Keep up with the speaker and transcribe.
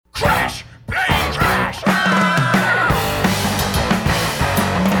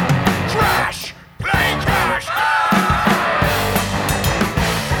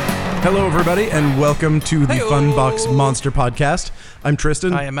Hello, everybody, and welcome to the Hey-o. Funbox Monster Podcast. I'm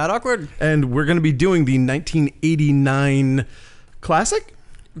Tristan. I am Matt Awkward. And we're going to be doing the 1989 classic?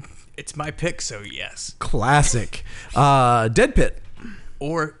 It's my pick, so yes. Classic. Dead Pit.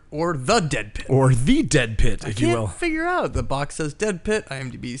 Or the Dead Pit. Or the Dead Pit, if you will. Can't figure out. The box says Dead Pit.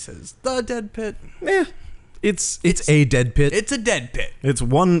 IMDb says the Dead Pit. It's a dead pit. It's a dead pit. It's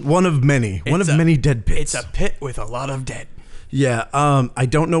one of many. One of many dead pits. It's a pit with a lot of dead. Yeah, I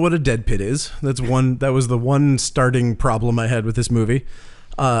don't know what a dead pit is. That was the one starting problem I had with this movie.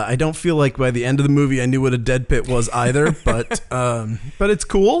 I don't feel like by the end of the movie I knew what a dead pit was either, but it's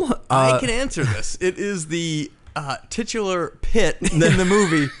cool. I can answer this. It is the titular pit in the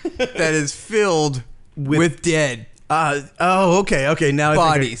movie that is filled with dead Okay. Now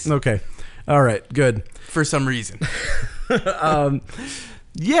bodies. Okay. All right. Good. For some reason.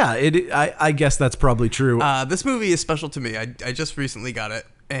 Yeah, I guess that's probably true. This movie is special to me. I just recently got it,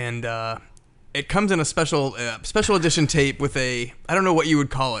 and it comes in a special edition tape with I don't know what you would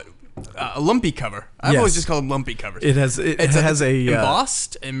call it, a lumpy cover. I've always just called them lumpy covers. It has a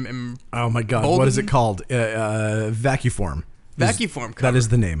embossed. Oh my God, golden? what is it called? Vacuform. Vacuform cover. That is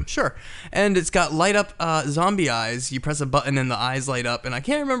the name. Sure. And it's got light up zombie eyes. You press a button and the eyes light up. And I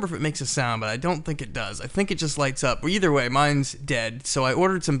can't remember if it makes a sound, but I don't think it does. I think it just lights up. Well, either way, mine's dead. So I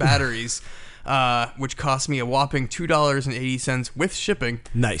ordered some batteries, which cost me a whopping $2.80 with shipping.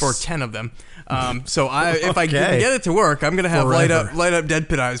 Nice. For 10 of them. So if I can get it to work, I'm going to have light up dead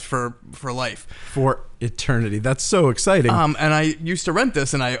pit eyes for life. For eternity. That's so exciting. And I used to rent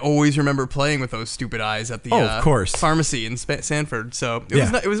this, and I always remember playing with those stupid eyes at the of course. pharmacy in Sanford. So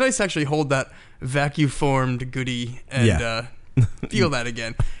it was nice to actually hold that vacuum-formed goodie and feel that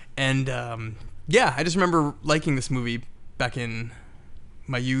again. And I just remember liking this movie back in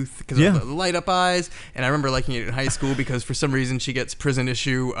my youth because of the light up eyes, and I remember liking it in high school because for some reason she gets prison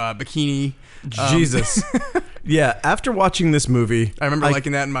issue bikini. Jesus. Yeah, after watching this movie, I remember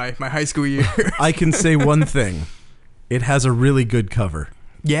liking that in my high school year. I can say one thing. It has a really good cover.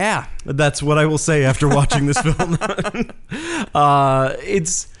 Yeah. That's what I will say after watching this film.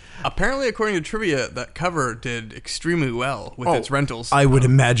 It's apparently, according to trivia, that cover did extremely well with its rentals. I would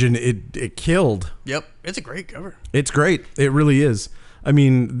imagine it killed. Yep, it's a great cover. It's great. It really is. I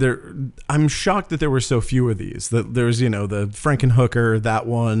mean, I'm shocked that there were so few of these. There's, the Frankenhooker, that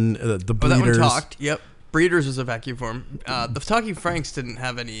one, the Bleeders. That one talked. Yep. Breeders was a vacuum form. The Talking Franks didn't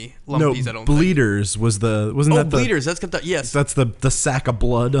have any lumpies, I don't Bleeders think. wasn't that the... Bleeders, that's got yes. That's the sack of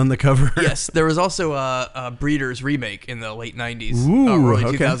blood on the cover. Yes, there was also a Breeders remake in the late 90s, early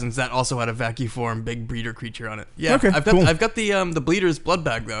 2000s that also had a vacuum form big breeder creature on it. Yeah, okay, I've got the Bleeders blood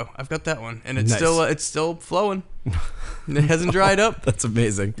bag though. I've got that one, and it's still flowing. It hasn't dried up. That's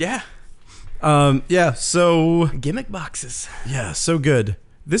amazing. Yeah. So gimmick boxes. Yeah, so good.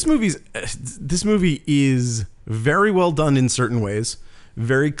 This movie is very well done in certain ways.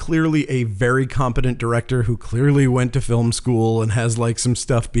 Very clearly a very competent director who clearly went to film school and has some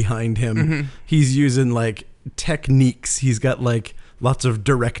stuff behind him. Mm-hmm. He's using techniques. He's got lots of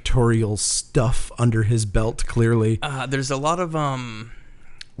directorial stuff under his belt. Clearly, there's a lot of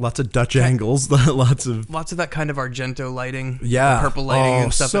lots of Dutch angles, lots of that kind of Argento lighting, purple lighting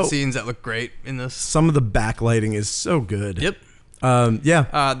and stuff. Scenes that look great in this. Some of the backlighting is so good. Yep.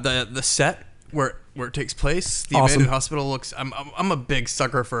 The set where it takes place, the abandoned hospital looks. I'm a big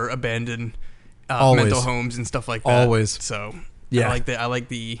sucker for abandoned mental homes and stuff like that. Always. So yeah, I like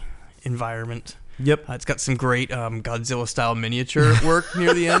the environment. Yep. It's got some great Godzilla style miniature work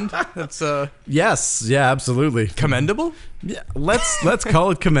near the end. That's yes, yeah, absolutely commendable. Yeah, let's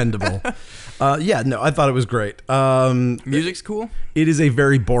call it commendable. I thought it was great. Music's cool. It is a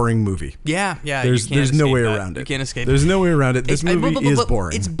very boring movie. Yeah. There's no way around it. You can't escape. There's no way around it. This movie is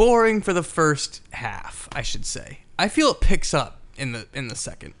boring. It's boring for the first half, I should say. I feel it picks up in the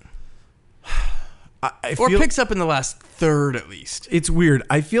second. Or picks up in the last third at least. It's weird.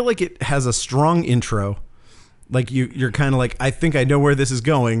 I feel like it has a strong intro. You're kind of I think I know where this is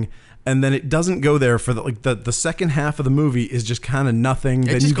going. And then it doesn't go there for the second half of the movie is just kind of nothing.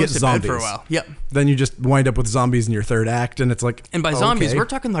 Then you get zombies for a while. Yep. Then you just wind up with zombies in your third act, and it's And by zombies, we're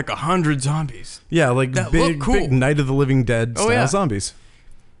talking 100 zombies. Yeah, that big, look cool. Big Night of the Living Dead style zombies.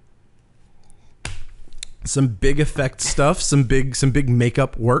 Some big effect stuff. Some big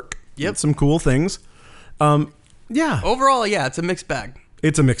makeup work. Yep. Some cool things. Overall, it's a mixed bag.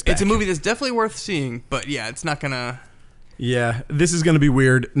 It's a mixed bag. It's a movie that's definitely worth seeing, but it's not gonna. Yeah, this is going to be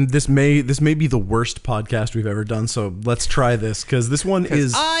weird. This may be the worst podcast we've ever done. So let's try this because this one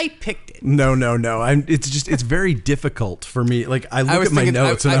is. I picked it. No. It's very difficult for me. I look at my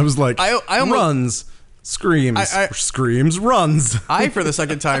notes and I was like, I almost, runs. Screams, screams, runs. I, for the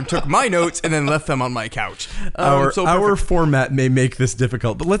second time, took my notes and then left them on my couch. Our format may make this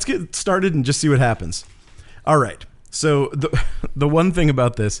difficult, but let's get started and just see what happens. All right. So the one thing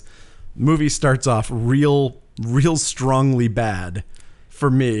about this movie starts off real strongly bad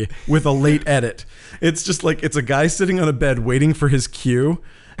for me with a late edit. It's just like it's a guy sitting on a bed waiting for his cue,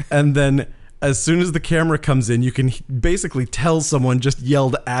 and then as soon as the camera comes in, you can basically tell someone just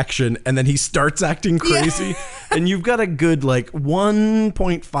yelled action, and then he starts acting crazy. Yeah. And you've got a good like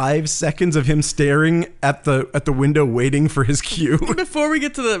 1.5 seconds of him staring at the window waiting for his cue. Before we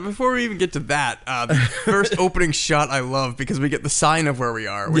even get to that, the first opening shot I love because we get the sign of where we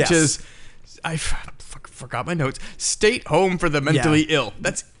are, which is I forgot my notes. State home for the mentally ill.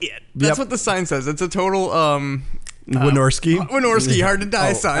 That's it. That's what the sign says. It's a total Wynorski hard to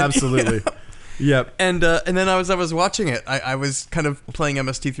die sign. Absolutely. Yep. And then as I was watching it, I was kind of playing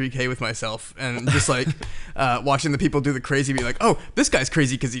MST3K with myself and just like watching the people do the crazy, be like, oh, this guy's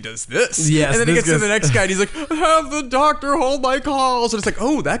crazy because he does this. Yes. And then he gets to the next guy and he's like, have the doctor hold my calls. And it's like,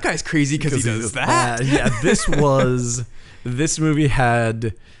 oh, that guy's crazy because he does that. Yeah. This movie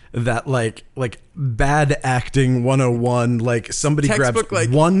had that like bad acting 101, like somebody Textbook, grabs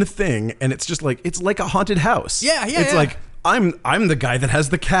one thing and it's just like it's like a haunted house. It's like I'm the guy that has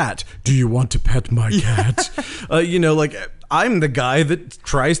the cat. Do you want to pet my cat? I'm the guy that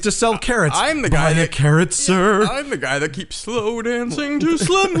tries to sell carrots. I'm the guy that carrots, sir. I'm the guy that keeps slow dancing to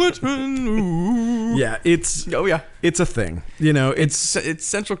Slim Whitman. Ooh. Yeah, it's a thing. It's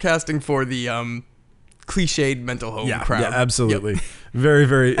central casting for the cliched mental home crowd. Yeah, absolutely. Yep. Very,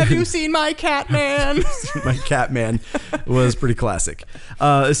 very. Have you seen my cat man? My cat man was pretty classic.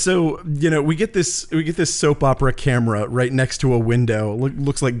 So we get this soap opera camera right next to a window.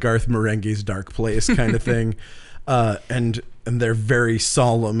 Looks like Garth Marenghi's Dark Place kind of thing, and they're very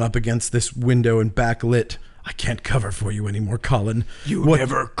solemn up against this window and backlit. I can't cover for you anymore, Colin. You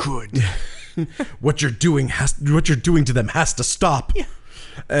never could. What you're doing to them has to stop. Yeah.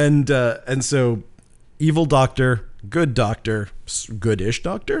 And so. Evil doctor, good doctor, goodish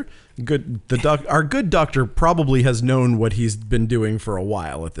doctor, our good doctor probably has known what he's been doing for a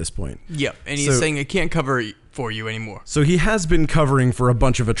while at this point. Yep, and he's saying I can't cover for you anymore. So he has been covering for a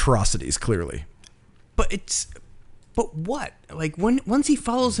bunch of atrocities, clearly. But what? Like once he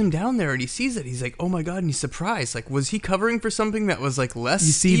follows him down there and he sees it, he's like, "Oh my god!" And he's surprised. Like, was he covering for something that was like less?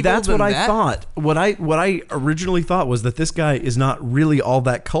 You see, that's what I thought. What I originally thought was that this guy is not really all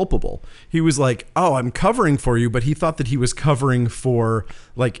that culpable. He was like, "Oh, I'm covering for you," but he thought that he was covering for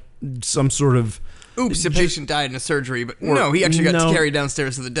like some sort of. Oops, a patient died in a surgery, but no, he actually got carried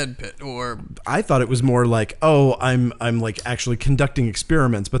downstairs to the dead pit. Or I thought it was more like, "Oh, I'm like actually conducting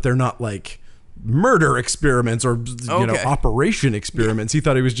experiments, but they're not like." Murder experiments or operation experiments. He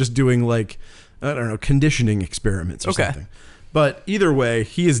thought he was just doing like I don't know, conditioning experiments or something. But either way,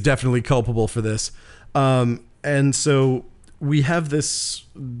 he is definitely culpable for this. And so we have this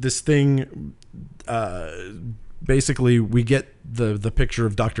thing. Basically, we get the picture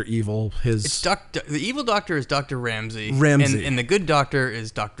of Dr. Evil. The evil doctor is Dr. Ramsey. And the good doctor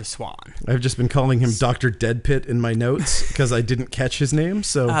is Dr. Swan. I've just been calling him Dr. Deadpit in my notes because I didn't catch his name.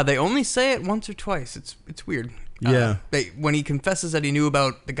 So they only say it once or twice. It's weird. Yeah. When he confesses that he knew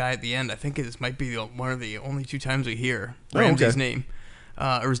about the guy at the end, I think this might be one of the only two times we hear Ramsey's name.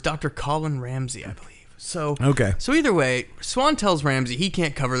 It was Dr. Colin Ramsey, I believe. So either way, Swan tells Ramsey he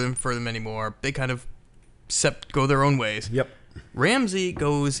can't cover them for them anymore. They kind of go their own ways. Yep. Ramsey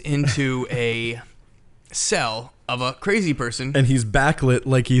goes into a cell of a crazy person. And he's backlit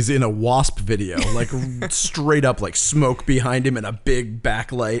like he's in a Wasp video. Like straight up like smoke behind him and a big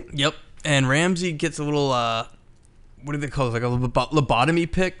backlight. Yep. And Ramsey gets a little, what do they call it? Like a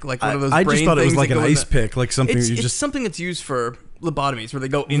lobotomy pick? Like one of those brain things. I just thought it was like an ice pick. Like something it's something that's used for lobotomies where they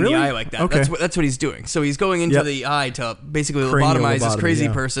go in the eye like that. Okay. That's what he's doing. So he's going into the eye to basically lobotomize this crazy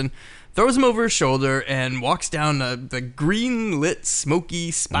person. Throws him over his shoulder and walks down the green lit, smoky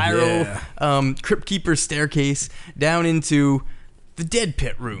spiral crypt keeper staircase down into the dead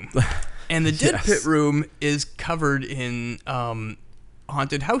pit room. And the dead pit room is covered in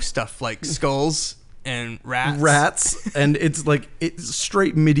haunted house stuff like skulls and rats. And it's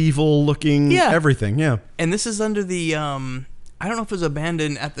straight medieval looking everything. Yeah. And this is under the I don't know if it was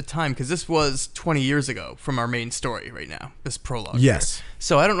abandoned at the time because this was 20 years ago from our main story right now, this prologue. Yes. Here.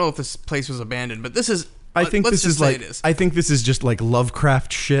 So I don't know if this place was abandoned, but this is. I think this is just like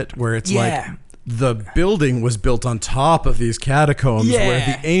Lovecraft shit where it's like the building was built on top of these catacombs where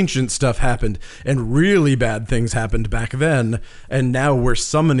the ancient stuff happened and really bad things happened back then, and now we're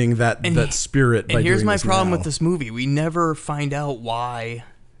summoning that spirit. And here's my problem with this movie: we never find out why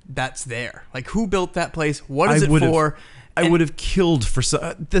that's there? Like, who built that place? What is it for? I would have killed for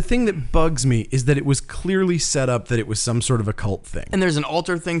the thing that bugs me is that it was clearly set up that it was some sort of occult thing. And there's an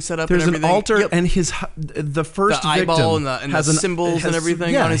altar thing set up. There's and an altar, and the first the eyeball victim and the symbols and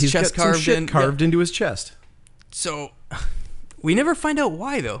everything on his chest carved into his chest. So we never find out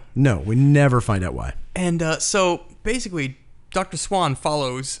why, though. No, we never find out why. And so basically, Dr. Swan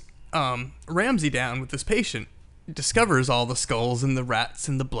follows Ramsey down with this patient, discovers all the skulls and the rats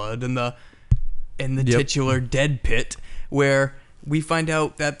and the blood and the titular dead pit, where we find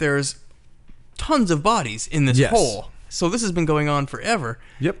out that there's tons of bodies in this hole. So this has been going on forever.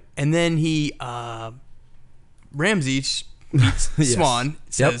 Yep. And then Ramsey, Swan,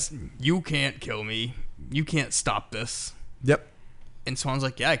 says, you can't kill me. You can't stop this. Yep. And Swan's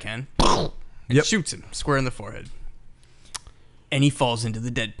like, yeah, I can. And shoots him square in the forehead. And he falls into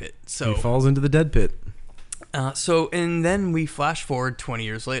the dead pit. So he falls into the dead pit. And then we flash forward 20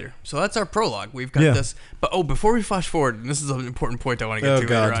 years later. So that's our prologue. We've got this. But before we flash forward, and this is an important point I want to get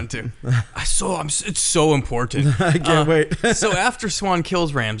to later on too. It's so important. I can't wait. So after Swan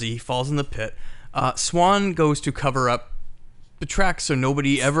kills Ramsey, he falls in the pit. Swan goes to cover up the tracks so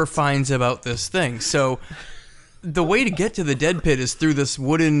nobody ever finds about this thing. So the way to get to the dead pit is through this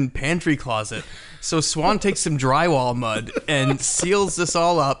wooden pantry closet. So Swan takes some drywall mud and seals this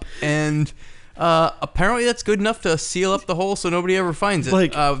all up, and apparently that's good enough to seal up the hole so nobody ever finds it.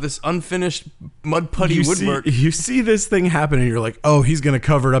 Like this unfinished mud putty woodwork. You see this thing happen and you're like, oh, he's going to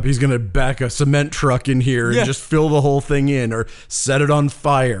cover it up. He's going to back a cement truck in here and just fill the whole thing in, or set it on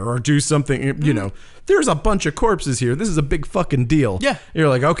fire, or do something, you know. There's a bunch of corpses here. This is a big fucking deal. Yeah. You're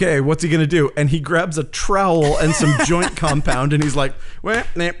like, okay, what's he going to do? And he grabs a trowel and some joint compound and he's like, well,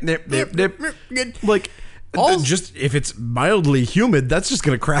 nip, nip, nip, nip. Like, just if it's mildly humid, that's just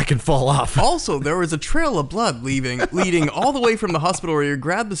going to crack and fall off. Also, there was a trail of blood leading all the way from the hospital where you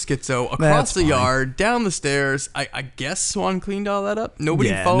grabbed the schizo, across the yard, down the stairs. I guess Swan cleaned all that up.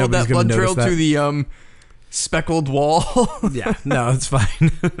 Nobody followed that blood trail to the speckled wall. Yeah, no, it's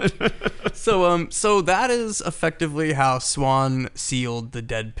fine. So that is effectively how Swan sealed the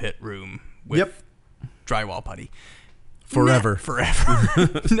dead pit room with drywall putty. Forever.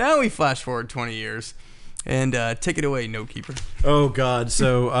 Now we flash forward 20 years. And take it away, Note Keeper. Oh, God.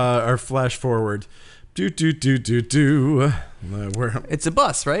 So our flash forward. It's a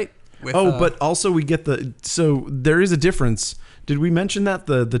bus, right? With, but also we get so there is a difference. Did we mention that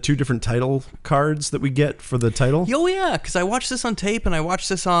the two different title cards that we get for the title? Oh yeah, because I watched this on tape and I watched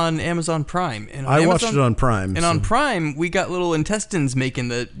this on Amazon Prime. And I watched it on Prime. And on Prime, we got little intestines making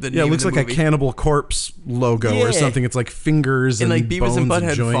the name it looks of the like movie. a Cannibal Corpse logo or something. It's like fingers and like Beavis and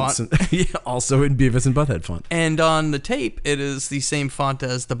Butthead font. Also in Beavis and Butthead font. And on the tape, it is the same font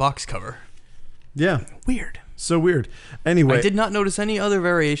as the box cover. Yeah. Weird. So weird. Anyway, I did not notice any other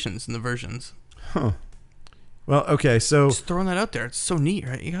variations in the versions. Huh. Well, okay, so... Just throwing that out there. It's so neat,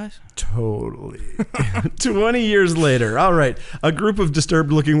 right, you guys? Totally. 20 years later. All right. A group of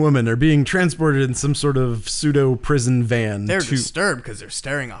disturbed-looking women are being transported in some sort of pseudo-prison van. They're disturbed because they're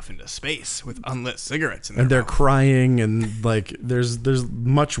staring off into space with unlit cigarettes in their And they're mouth. crying, and, like, there's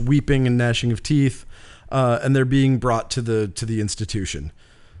much weeping and gnashing of teeth, and they're being brought to the institution.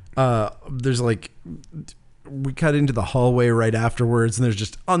 There's, like... We cut into the hallway right afterwards, and there's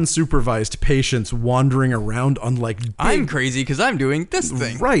just unsupervised patients wandering around on I'm crazy because I'm doing this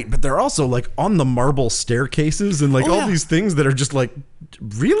thing. Right, but they're also like on the marble staircases and all these things that are just like,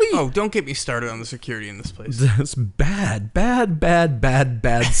 really? Oh, don't get me started on the security in this place. That's bad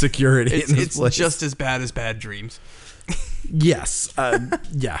security in this place. It's just as bad as Bad Dreams. Yes.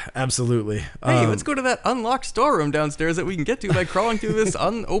 Yeah, absolutely. Hey, let's go to that unlocked storeroom downstairs that we can get to by crawling through this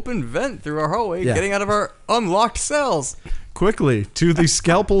unopened vent through our hallway, getting out of our unlocked cells. Quickly to the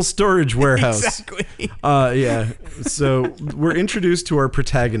scalpel storage warehouse. Exactly. Yeah. So we're introduced to our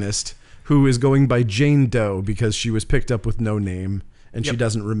protagonist, who is going by Jane Doe because she was picked up with no name and she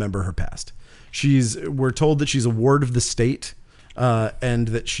doesn't remember her past. We're told that she's a ward of the state. And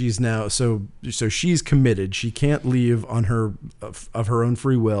that she's now so she's committed. She can't leave on her of her own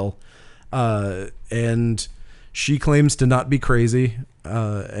free will, and she claims to not be crazy,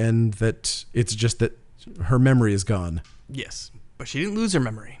 and that it's just that her memory is gone. Yes, but she didn't lose her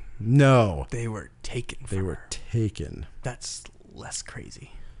memory. No, they were taken. They were taken. That's less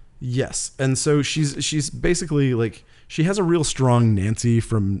crazy. Yes, and so she's basically like. She has a real strong Nancy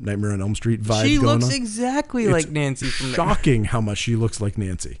from Nightmare on Elm Street vibe. She going looks on. exactly like Nancy from shocking how much she looks like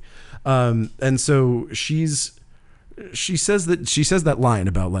Nancy. And so she says that line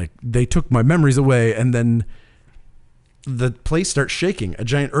about like they took my memories away, and then the place starts shaking. A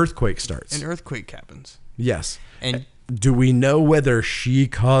giant earthquake starts. An earthquake happens. Yes. And Do we know whether she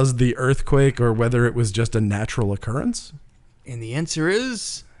caused the earthquake or whether it was just a natural occurrence? And the answer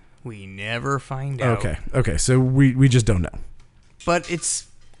is we never find out. Okay. So we just don't know. But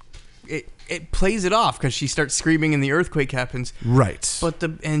it plays it off because she starts screaming and the earthquake happens. Right.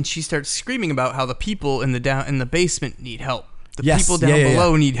 And she starts screaming about how the people in the basement need help. The Yes. people down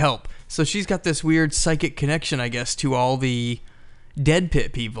below need help. So she's got this weird psychic connection, I guess, to all the dead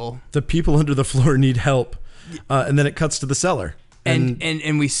pit people. The people under the floor need help. And then it cuts to the cellar.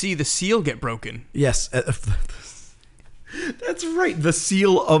 And we see the seal get broken. Yes. That's right. The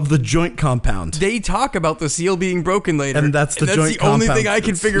seal of the joint compound. They talk about the seal being broken later. And that's the joint compound. only thing I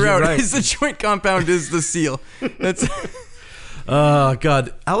can figure out right. is the joint compound is the seal. That's Oh,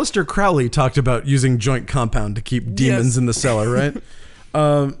 God. Aleister Crowley talked about using joint compound to keep demons in the cellar, right?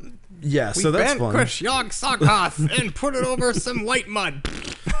 Yeah, so that's fun. Kush Yog Sothoth and put it over some white mud.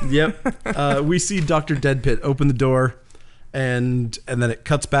 Yep. We see Dr. Deadpit open the door, and then it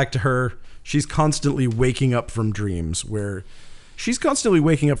cuts back to her. She's constantly waking up from dreams, where she's constantly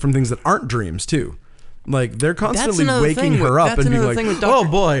waking up from things that aren't dreams, too. Like, they're constantly waking her up and being like, oh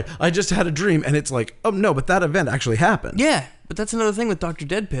boy, I just had a dream. And it's like, oh no, but that event actually happened. Yeah, but that's another thing with Dr.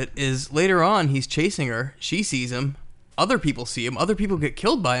 Deadpit is later on he's chasing her. She sees him. Other people see him. Other people get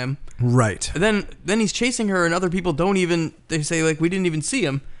killed by him. Right. And then he's chasing her and other people don't even, they say like, we didn't even see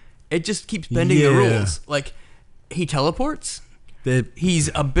him. It just keeps bending the rules. Like, he teleports.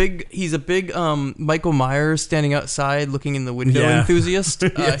 He's a big Michael Myers standing outside looking in the window enthusiast.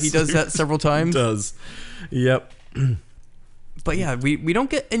 Yes. He does that several times. He does. Yep. But yeah, we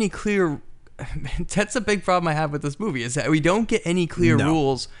don't get any clear. That's a big problem I have with this movie is that we don't get any clear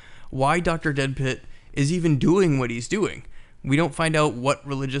rules why Dr. Deadpit is even doing what he's doing. We don't find out what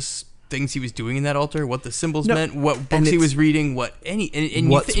religious things he was doing in that altar, what the symbols meant, what books he was reading,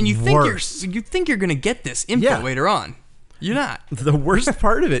 you think you're gonna get this info later on. You're not. The worst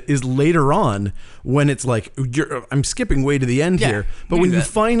part of it is later on when it's like, I'm skipping way to the end here, but when you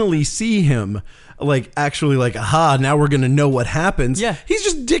finally see him, like, actually like, aha, now we're going to know what happens. Yeah. He's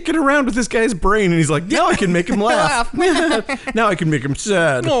just dicking around with this guy's brain, and he's like, now I can make him laugh. Now I can make him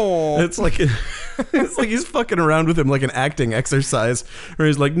sad. Aww. It's like he's fucking around with him like an acting exercise, where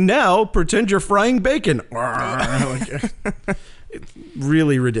he's like, now pretend you're frying bacon. It's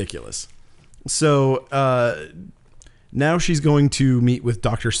really ridiculous. So, now she's going to meet with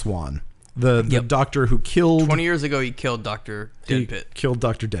Dr. Swan, the doctor who killed... 20 years ago, he killed Dr. Deadpit. Killed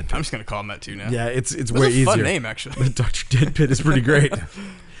Dr. Deadpit. I'm just going to call him that too now. Yeah, it's way easier. It's a fun name, actually. Dr. Deadpit is pretty great.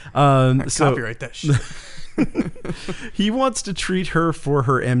 Copyright that shit. He wants to treat her for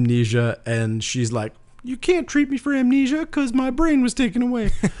her amnesia, and she's like, you can't treat me for amnesia because my brain was taken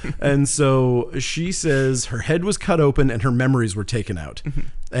away. And so she says her head was cut open and her memories were taken out.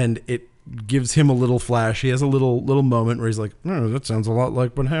 And it gives him a little flash. He has a little moment where he's like, oh, that sounds a lot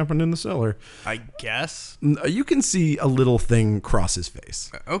like what happened in the cellar. I guess. You can see a little thing cross his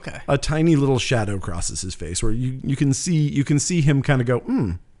face. Okay. A tiny little shadow crosses his face where you can see him kind of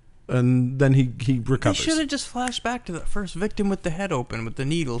go, and then he recovers. They should have just flashed back to the first victim with the head open with the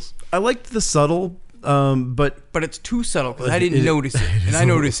needles. I liked the subtle, but it's too subtle because I didn't notice it, and I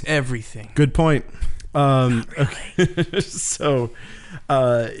notice everything. Good point. Really. Okay. So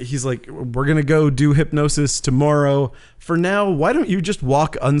he's like, we're gonna go do hypnosis tomorrow. For now, why don't you just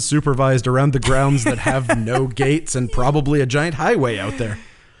walk unsupervised around the grounds that have no gates and probably a giant highway out there?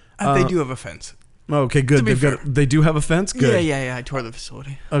 They do have a fence. Okay, good. They do have a fence. Good. Yeah. I toured the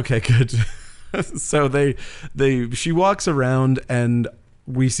facility. Okay, good. So she walks around and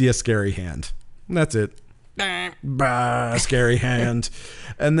we see a scary hand. That's it. Bah, scary hand.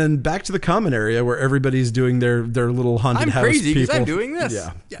 And then back to the common area where everybody's doing their little haunted house. I'm crazy because people. I'm doing this.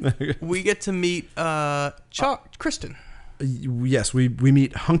 Yeah. We get to meet Kristen. Yes, we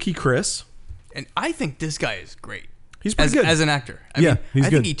meet Hunky Chris. And I think this guy is great. He's pretty good. As an actor. I good.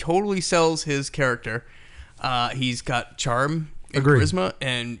 think he totally sells his character. He's got charm and charisma,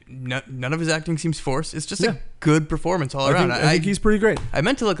 and none of his acting seems forced. It's just a good performance all around. I think he's pretty great. I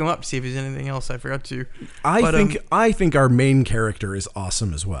meant to look him up to see if he's anything else. I forgot to. I think our main character is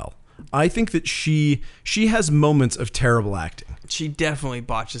awesome as well. I think that she has moments of terrible acting. She definitely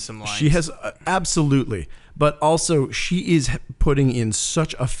botches some lines. She has absolutely, but also she is putting in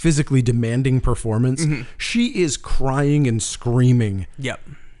such a physically demanding performance. Mm-hmm. She is crying and screaming. Yep.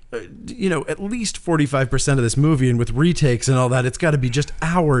 At least 45% of this movie, and with retakes and all that, it's got to be just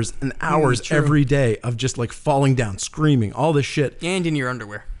hours and hours every day of just like falling down, screaming, all this shit. And in your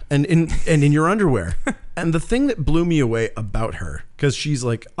underwear. and in your underwear. And the thing that blew me away about her, because she's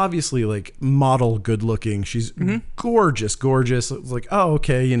like obviously like model good looking, she's gorgeous. It was like, oh,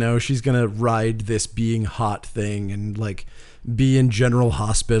 okay, you know, she's gonna ride this being hot thing and like be in General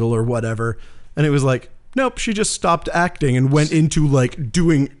Hospital or whatever. And it was like, nope, she just stopped acting and went into like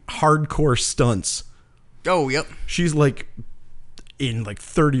doing hardcore stunts. Oh, yep. She's like in like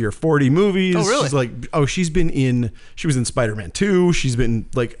 30 or 40 movies. Oh, really? She's like, she was in Spider-Man 2. She's been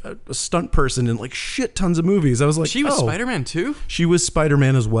like a stunt person in like shit tons of movies. I was like, she was Spider-Man 2? She was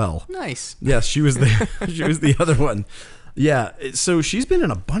Spider-Man as well. Nice. Yes, she was the other one. Yeah, so she's been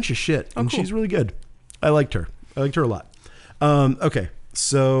in a bunch of shit and cool. she's really good. I liked her a lot. Okay,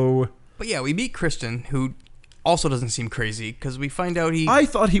 so. But yeah, we meet Christian, who also doesn't seem crazy because we find out I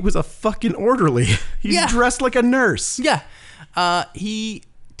thought he was a fucking orderly. He's dressed like a nurse. Yeah. He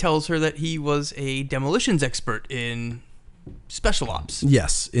tells her that he was a demolitions expert in special ops.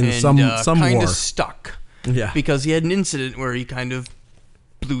 Yes, in and, some kind war. of stuck. Yeah. Because he had an incident where he kind of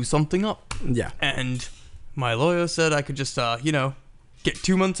blew something up. Yeah. And my lawyer said I could just, get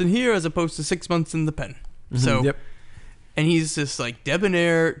 2 months in here as opposed to 6 months in the pen. So, yep. And he's this like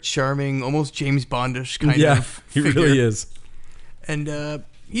debonair, charming, almost James Bondish kind of he figure. really is. And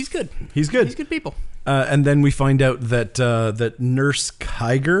he's good. He's good. He's good people. And then we find out that that Nurse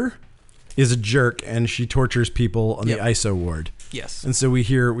Kiger is a jerk and she tortures people on the ISO ward. Yes. And so we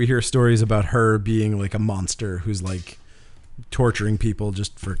hear stories about her being like a monster who's like torturing people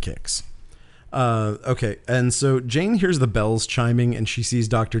just for kicks. Okay, and so Jane hears the bells chiming and she sees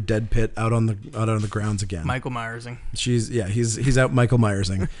Dr. Deadpit out on the grounds again. Michael Myersing. He's out Michael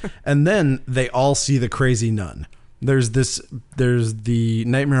Myersing. And then they all see the crazy nun. There's the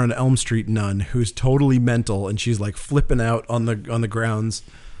Nightmare on Elm Street nun who's totally mental and she's like flipping out on the grounds.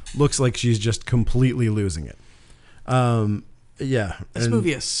 Looks like she's just completely losing it. This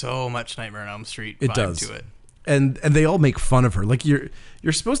movie has so much Nightmare on Elm Street vibe to it. And they all make fun of her. Like you're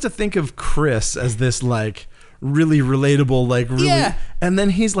supposed to think of Chris as this like really relatable, like really, and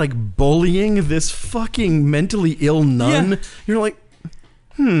then he's like bullying this fucking mentally ill nun. Yeah. You're like,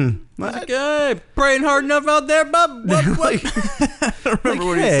 like, hey, praying hard enough out there, bub. What? Like, I don't remember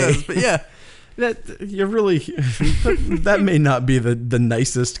what he says, but yeah. That you're really that may not be the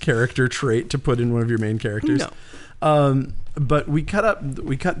nicest character trait to put in one of your main characters. No. But we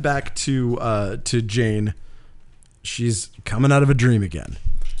cut back to Jane. She's coming out of a dream again.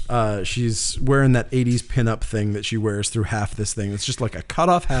 She's wearing that 80s pinup thing that she wears through half this thing. It's just like a cut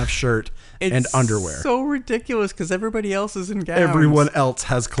off half shirt and underwear. It's so ridiculous because everybody else is in gowns. Everyone else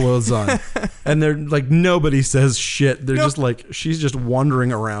has clothes on. And they're like, nobody says shit. They're just like, she's just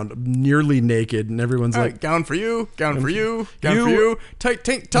wandering around nearly naked and everyone's all like, right, gown for you, gown for you, gown for you, tight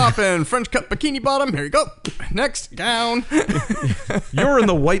tank top and French cut bikini bottom. Here you go. Next, gown. You're in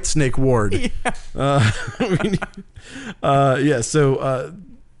the White Snake ward. Yeah. So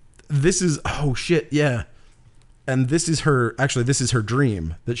this is, oh shit, yeah. And this is her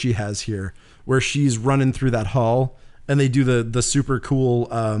dream that she has here, where she's running through that hall and they do the super cool,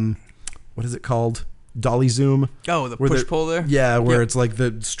 what is it called? Dolly zoom. Oh, the push pull there? Yeah, where it's like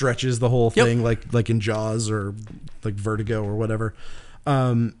stretches the whole thing, like in Jaws or like Vertigo or whatever.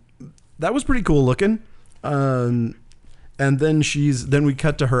 That was pretty cool looking. And then we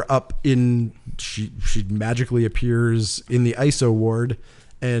cut to her up in, she magically appears in the ISO ward,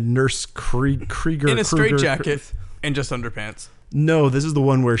 and Nurse Krieger in a straitjacket and just underpants. No, this is the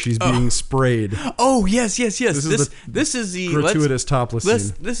one where she's being sprayed. Oh yes. This is the gratuitous topless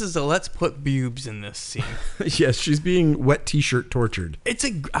scene. This is the let's put boobs in this scene. Yes, she's being wet t-shirt tortured. It's a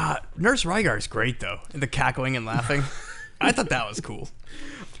Nurse Rygar is great though. The cackling and laughing. I thought that was cool.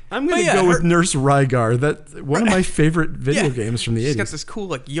 I'm going to go with Nurse Rygar. That one of my favorite video games from the 80s. She's got this cool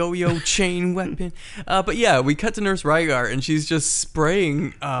like yo-yo chain weapon. But yeah, we cut to Nurse Rygar and she's just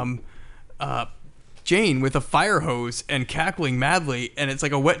spraying Jane with a fire hose and cackling madly, and it's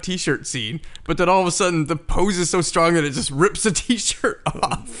like a wet t-shirt scene. But then all of a sudden the pose is so strong that it just rips the t-shirt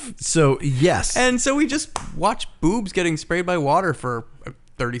off. So yes. And so we just watch boobs getting sprayed by water for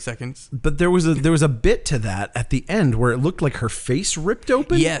 30 seconds. But there was a bit to that at the end where it looked like her face ripped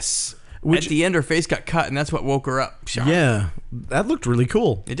open. Yes. At the end, her face got cut, and that's what woke her up. Yeah, that looked really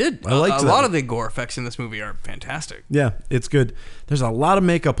cool. It did. I liked a lot of the gore effects in this movie are fantastic. Yeah, it's good. There's a lot of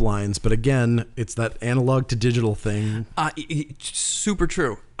makeup lines, but again, it's that analog to digital thing. Super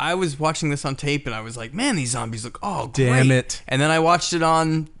true. I was watching this on tape, and I was like, man, these zombies look great. Damn it. And then I watched it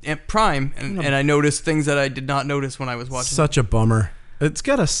on Prime, and I noticed things that I did not notice when I was watching Such a bummer. It's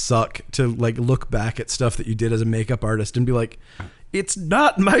gotta suck to like look back at stuff that you did as a makeup artist and be like, it's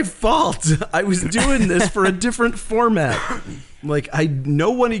not my fault. I was doing this for a different format. Like,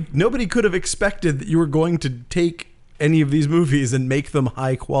 nobody could have expected that you were going to take any of these movies and make them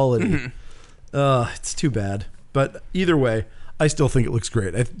high quality. It's too bad. But either way, I still think it looks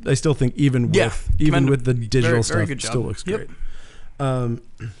great. I still think even with the digital stuff, it still looks great.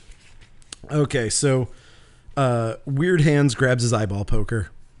 Okay, so Weird Hands grabs his eyeball poker.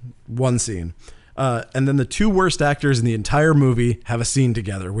 One scene. And then the two worst actors in the entire movie have a scene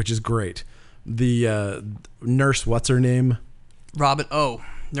together, which is great. The nurse, what's her name? Robin. Oh,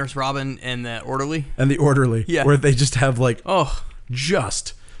 Nurse Robin and the orderly. And the orderly. Yeah. Where they just have like,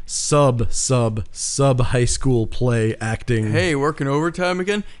 just sub high school play acting. Hey, working overtime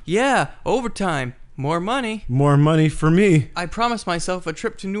again? Yeah, overtime. More money. More money for me. I promised myself a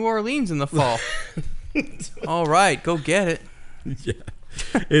trip to New Orleans in the fall. All right, go get it. Yeah,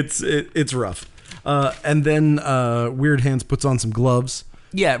 it's rough. And then Weird Hands puts on some gloves.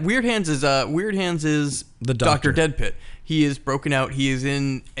 Yeah, Weird Hands is the Dr. Deadpit. He is broken out. He is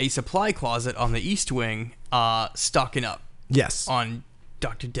in a supply closet on the East Wing, stocking up. Yes. On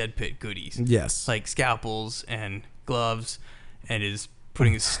Dr. Deadpit goodies. Yes. Like scalpels and gloves, and is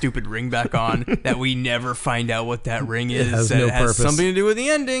putting his stupid ring back on that we never find out what that ring is. It has no purpose. Something to do with the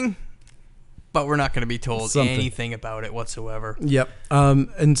ending, but we're not going to be told anything about it whatsoever. Yep.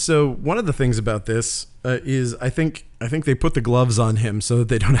 And so one of the things about this is I think they put the gloves on him so that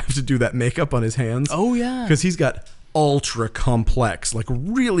they don't have to do that makeup on his hands. Oh, yeah. Because he's got ultra complex, like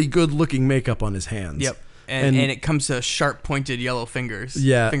really good looking makeup on his hands. Yep. And it comes to sharp pointed yellow fingers.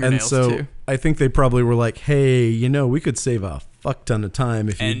 Yeah. Fingernails, and so too. I think they probably were like, hey, we could save a fuck ton of time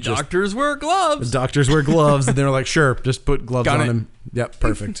if you just... doctors wear gloves. Doctors wear gloves. And they're like, sure, just put gloves Got on it. him. Yep,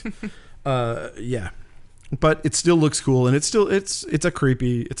 perfect. Yeah. But it still looks cool, and it's a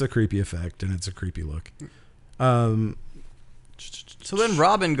creepy effect, and it's a creepy look. So then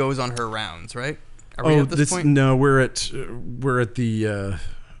Robin goes on her rounds, right? Are we at this point? No, we're at the.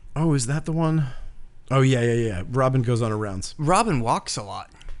 Is that the one? Oh yeah. Robin goes on her rounds. Robin walks a lot.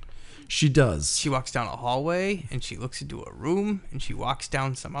 She does. She walks down a hallway, and she looks into a room, and she walks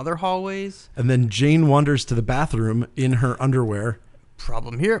down some other hallways. And then Jane wanders to the bathroom in her underwear.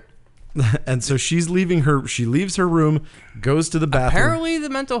 Problem here. And so she leaves her room, goes to the bathroom. Apparently the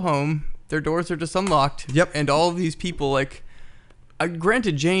mental home, their doors are just unlocked. Yep. And all of these people, like,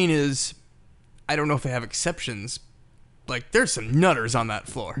 granted, Jane is, I don't know if they have exceptions. Like, there's some nutters on that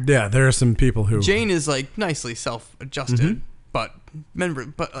floor. Yeah, there are some people who... Jane is, like, nicely self-adjusted, but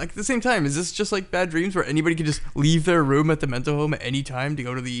like, at the same time, is this just like Bad Dreams where anybody can just leave their room at the mental home at any time to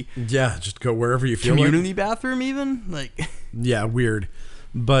go to the... Yeah, just go wherever you feel community bathroom even? Like... Yeah, weird.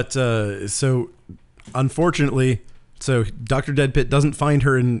 But so unfortunately, Dr. Deadpit doesn't find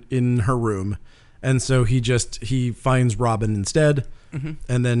her in her room, and so he finds Robin instead,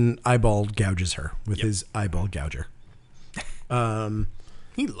 and then eyeball gouges her with his eyeball gouger.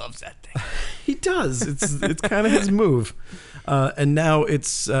 He loves that thing. He does. It's kind of his move. And now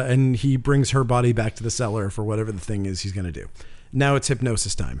and he brings her body back to the cellar for whatever the thing is he's going to do. Now it's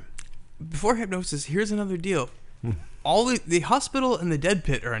hypnosis time. Before hypnosis, here's another deal. All the hospital and the dead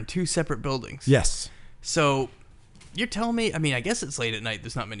pit are in two separate buildings. Yes. So you're telling me, I mean, I guess it's late at night.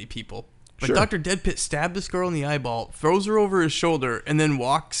 There's not many people. But Sure. Dr. Deadpit stabbed this girl in the eyeball, throws her over his shoulder, and then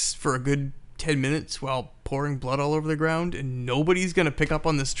walks for a good 10 minutes while pouring blood all over the ground, and nobody's going to pick up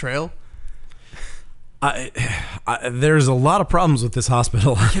on this trail? There's a lot of problems with this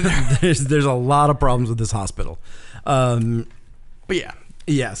hospital. there's a lot of problems with this hospital. But yeah.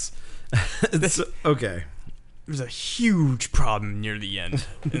 Yes. It's okay. There's a huge problem near the end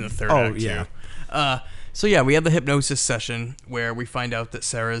in the third Oh, act. yeah. So yeah, we have the hypnosis session where we find out that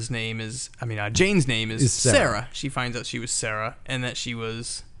Jane's name is Sarah. She finds out she was Sarah and that she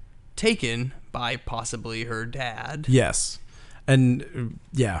was taken by possibly her dad. Yes. And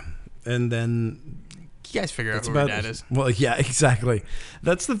yeah. And then You guys figure out who her dad is. Well, yeah, exactly.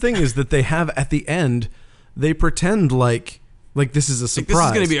 That's the thing is that they have at the end, they pretend like this is a surprise. Like, this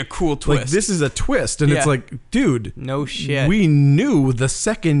is going to be a cool twist. Like this is a twist, and Yeah. it's like, dude, No shit. We knew the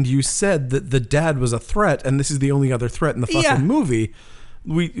second you said that the dad was a threat, and this is the only other threat in the fucking Yeah. movie.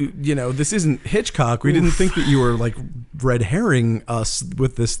 This isn't Hitchcock. We didn't think that you were like red herring us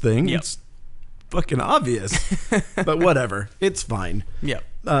with this thing. Yep. It's fucking obvious, but whatever. It's fine. Yep.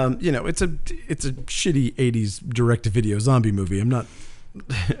 It's a shitty 80s direct-to-video zombie movie.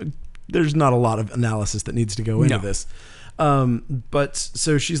 There's not a lot of analysis that needs to go into this. But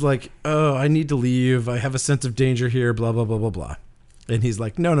so she's like, oh, I need to leave. I have a sense of danger here, blah, blah, blah, blah, blah. And he's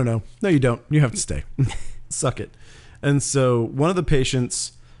like, no, you don't. You have to stay. Suck it. And so one of the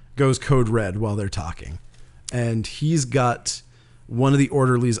patients goes code red while they're talking. And he's got one of the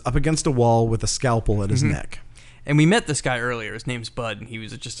orderlies up against a wall with a scalpel at his neck. And we met this guy earlier. His name's Bud, and he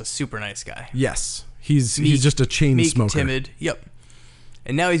was just a super nice guy. Yes. He's just a chain smoker. Timid. Yep.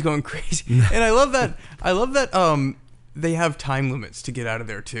 And now he's going crazy. And I love that. They have time limits to get out of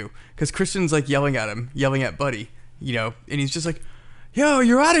there too. Because Christian's like yelling at Buddy, and he's just like, "Yo,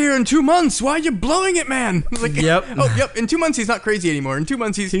 you're out of here in 2 months. Why are you blowing it, man?" I was like, yep. Oh, yep. In 2 months, he's not crazy anymore. In 2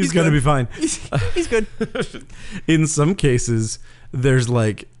 months, he's going to be fine. He's good. In some cases, there's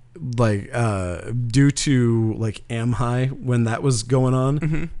like due to like Amhi, when that was going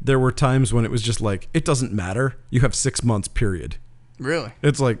on, there were times when it was just like, it doesn't matter. You have 6 months, period. Really?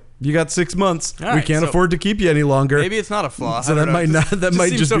 It's like, you got 6 months. All we right, can't afford to keep you any longer. Maybe it's not a flaw. So that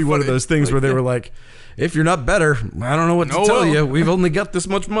might just be one of those things where they were like, if you're not better, I don't know what to tell you. We've only got this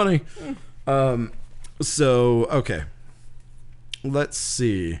much money. So, okay. Let's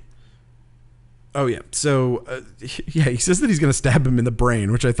see. Oh, yeah. So, he says that he's going to stab him in the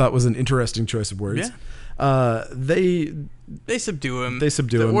brain, which I thought was an interesting choice of words. Yeah. They subdue him.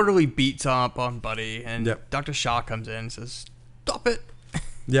 The orderly beats up on Buddy, and yep. Dr. Shaw comes in and says, "Stop it."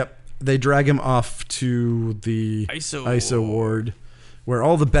 Yep. They drag him off to the ISO ward, where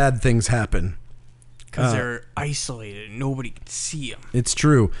all the bad things happen. Because they're isolated and nobody can see him. It's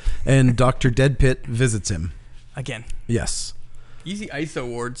true. And Dr. Deadpit visits him. Again. Yes. Easy ISO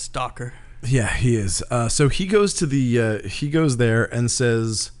ward stalker. Yeah, he is. So he goes to he goes there and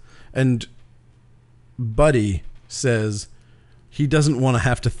says, and Buddy says he doesn't want to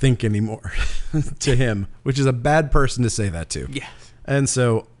have to think anymore to him, which is a bad person to say that to. Yeah. And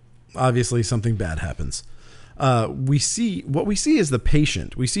so obviously something bad happens. What we see is the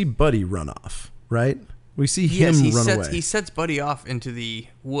patient. We see Buddy run off. Right? We see him run away. He sets Buddy off into the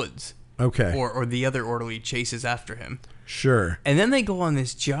woods. Okay. Or the other orderly chases after him. Sure. And then they go on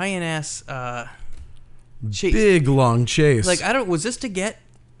this giant ass chase. Big long chase. Like, was this to get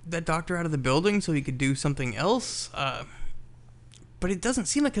that doctor out of the building so he could do something else? But it doesn't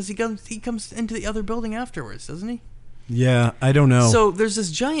seem like, because he comes into the other building afterwards, doesn't he? Yeah, I don't know. So there's this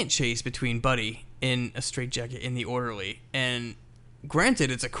giant chase between Buddy in a straitjacket and the orderly, and granted,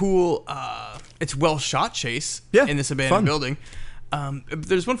 it's a cool, it's well shot chase in this abandoned building.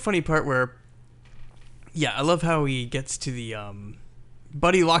 There's one funny part where, I love how he gets to the,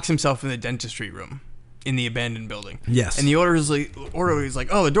 Buddy locks himself in the dentistry room in the abandoned building. Yes. And the orderly's like,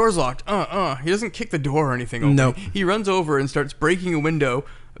 "Oh, the door's locked." He doesn't kick the door or anything open. Nope. He runs over and starts breaking a window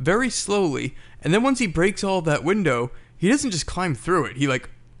very slowly, and then once he breaks all that window, he doesn't just climb through it. He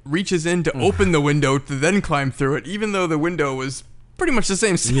reaches in to open the window to then climb through it, even though the window was pretty much the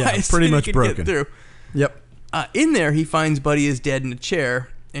same size. Yeah, pretty much broken. Get through. Yep. In there, he finds Buddy is dead in a chair,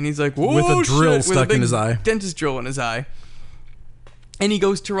 and he's like, "Whoa, with a drill shit," stuck with a big in his eye. Dentist drill in his eye. And he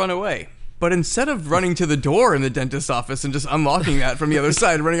goes to run away. But instead of running to the door in the dentist's office and just unlocking that from the other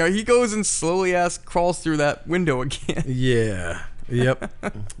side and running out, he goes and slowly crawls through that window again. Yeah. Yep.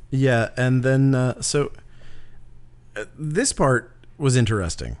 Yeah, and then this part was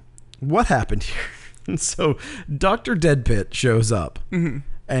interesting. What happened here? So Dr. Deadpit shows up,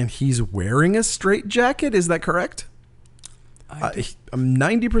 and he's wearing a straitjacket. Is that correct? I'm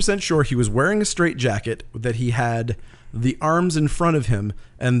 90% sure he was wearing a straitjacket, that he had the arms in front of him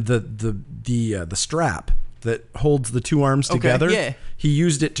and the strap that holds the two arms together. Yeah. He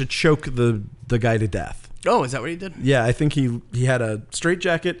used it to choke the guy to death. Oh, is that what he did? Yeah, I think he had a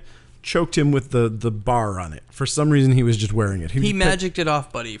straitjacket, choked him with the bar on it. For some reason, he was just wearing it. He magicked it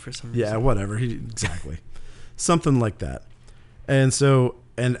off Buddy for some reason. Yeah, whatever. Exactly. Something like that. And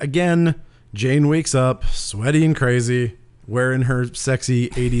again, Jane wakes up, sweaty and crazy, wearing her sexy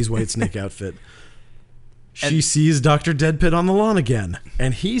 80s Whitesnake outfit. She sees Dr. Deadpit on the lawn again,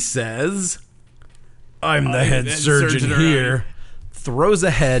 and he says, "I'm the head surgeon here." Throws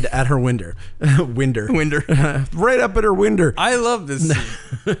a head at her winder. Right up at her winder. I love this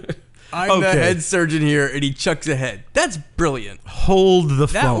scene. I'm the head surgeon here, and he chucks a head. That's brilliant. Hold the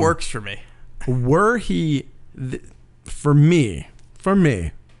phone. That works for me. Were he... For me,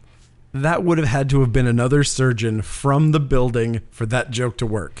 that would have had to have been another surgeon from the building for that joke to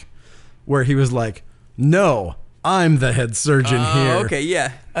work. Where he was like, "No, I'm the head surgeon here." Okay,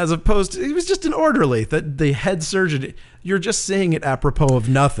 yeah. As opposed to, he was just an orderly. That the head surgeon, you're just saying it apropos of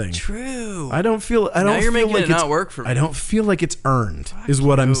nothing. True. I don't feel making like it not work for me. I don't feel like it's earned, is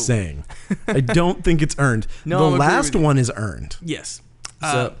what I'm saying. I don't think it's earned. No, the last one is earned. Yes.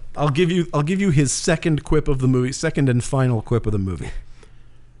 So I'll give you his second quip of the movie, second and final quip of the movie.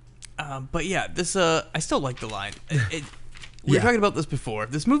 But yeah, this I still like the line. We were talking about this before.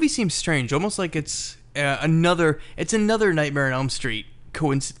 This movie seems strange, almost like it's another Nightmare on Elm Street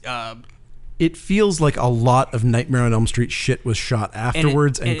it feels like a lot of Nightmare on Elm Street shit was shot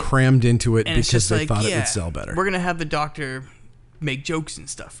afterwards and crammed into it because they thought it would sell better. We're going to have the doctor make jokes and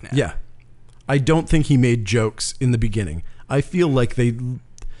stuff now. Yeah. I don't think he made jokes in the beginning. I feel like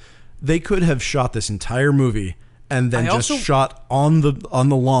they could have shot this entire movie and then shot on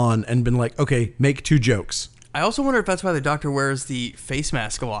the lawn and been like, okay, make 2 jokes. I also wonder if that's why the doctor wears the face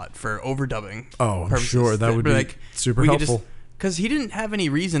mask a lot for overdubbing. Oh, I'm sure that would be super helpful. Because he didn't have any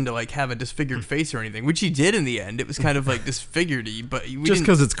reason to like have a disfigured face or anything, which he did in the end. It was kind of like disfigured-y, but just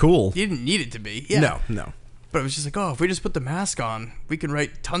because it's cool. He didn't need it to be. Yeah. No. But it was just like, oh, if we just put the mask on, we can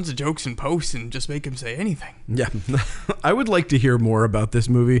write tons of jokes in post and just make him say anything. Yeah. I would like to hear more about this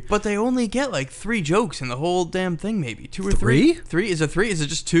movie. But they only get like 3 jokes in the whole damn thing, maybe 2 or 3. 3? Is it 3? Is it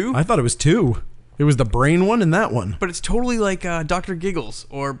just 2? I thought it was 2. It was the brain one and that one. But it's totally like Dr. Giggles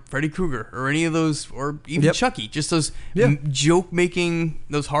or Freddy Krueger or any of those, or even Chucky. Just those joke-making,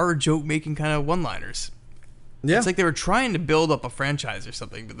 those horror joke-making kind of one-liners. Yeah. It's like they were trying to build up a franchise or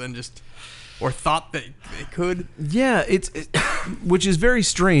something, but then just... Or thought that they could. Yeah, which is very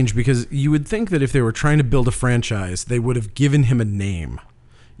strange because you would think that if they were trying to build a franchise, they would have given him a name.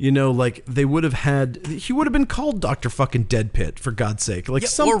 You know, like he would have been called Dr. fucking Dead Pit, for God's sake. Like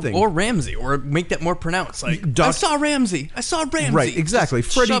something. Or Ramsey, or make that more pronounced. Like, I saw Ramsey. Right, exactly.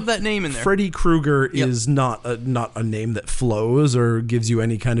 Shove that name in there. Freddy Krueger is not a name that flows or gives you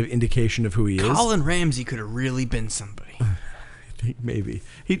any kind of indication of who he is. Colin Ramsey could have really been somebody. Maybe.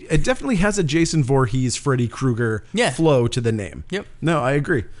 It definitely has a Jason Voorhees, Freddy Krueger flow to the name. Yep. No, I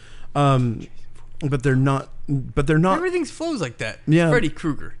agree. But they're not. Everything flows like that. Yeah. Freddy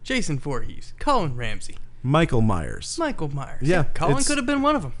Krueger, Jason Voorhees, Colin Ramsey, Michael Myers. Yeah. Colin could have been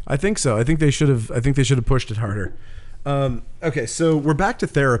one of them. I think so. I think they should have pushed it harder. Okay, so we're back to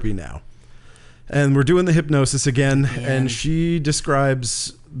therapy now. And we're doing the hypnosis again, and she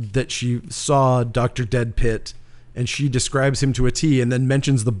describes that she saw Dr. Dead Pit, and she describes him to a T and then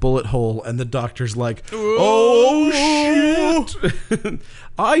mentions the bullet hole, and the doctor's like, oh shit!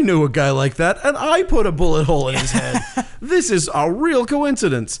 I knew a guy like that, and I put a bullet hole in his head. This is a real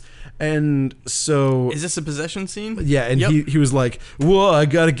coincidence. And so... Is this a possession scene? Yeah, and he was like, whoa, I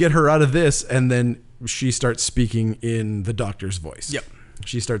gotta get her out of this. And then she starts speaking in the doctor's voice. Yep.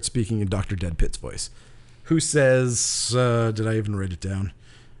 She starts speaking in Dr. Dead Pit's voice, who says, did I even write it down?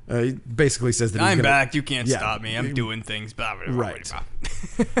 He basically says that I'm back. You can't stop me. I'm doing things. Blah, blah, blah, right.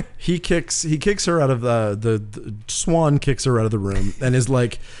 He kicks her out of the Swan kicks her out of the room and is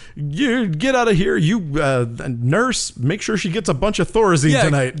like, "You get out of here, you nurse. Make sure she gets a bunch of Thorazine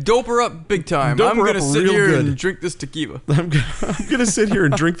tonight. Dope her up big time. I'm gonna sit here and drink this tequila. I'm gonna sit here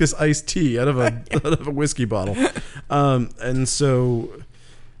and drink this iced tea out of a whiskey bottle." And so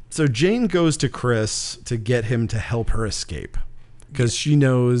Jane goes to Chris to get him to help her escape, because she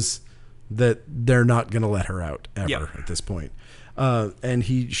knows that they're not going to let her out ever at this point. And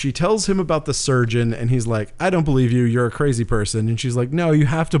she tells him about the surgeon, and he's like, I don't believe you. You're a crazy person. And she's like, no, you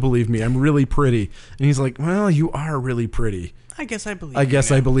have to believe me. I'm really pretty. And he's like, well, you are really pretty. I guess I believe you. I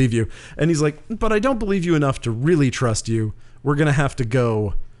guess I believe you. And he's like, but I don't believe you enough to really trust you. We're going to have to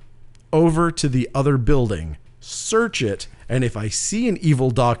go over to the other building, search it, and if I see an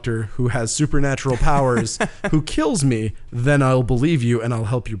evil doctor who has supernatural powers who kills me, then I'll believe you and I'll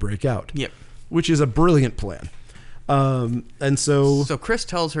help you break out. Yep. Which is a brilliant plan. And so Chris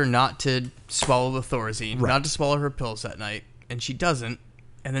tells her not to swallow the Thorazine, not to swallow her pills that night, and she doesn't.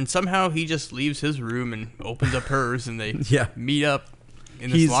 And then somehow he just leaves his room and opens up hers, and they meet up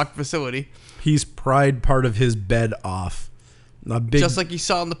in this locked facility. He's pried part of his bed off. Just like you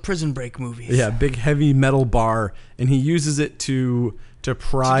saw in the Prison Break movies. Yeah, big heavy metal bar, and he uses it to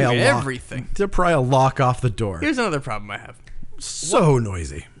pry to pry a lock off the door. Here's another problem I have.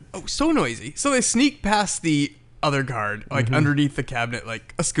 Noisy. Oh, so noisy. So they sneak past the other guard, like underneath the cabinet,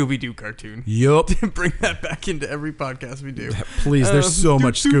 like a Scooby-Doo cartoon. Yup. Bring that back into every podcast we do. Please, there's so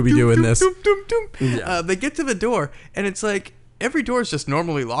much Scooby-Doo in this. They get to the door, and it's like every door is just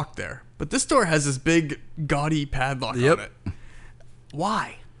normally locked there, but this door has this big gaudy padlock on it.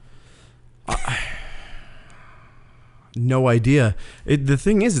 Why? No idea. The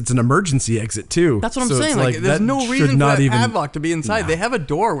thing is, it's an emergency exit too. That's what I'm saying. Like, there's no reason for that padlock to be inside. They have a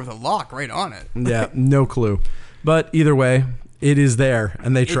door with a lock right on it. Yeah, no clue. But either way, it is there,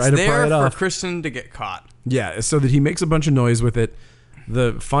 and they try to pry it off. It's there for Kristen to get caught. Yeah, so that he makes a bunch of noise with it.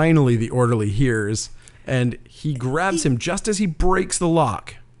 Finally, the orderly hears, and he grabs him just as he breaks the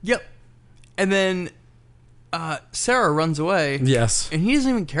lock. Yep. And then Sarah runs away. Yes. And he doesn't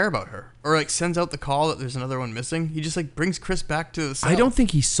even care about her, or like sends out the call that there's another one missing. He just like brings Chris back to the cell. I don't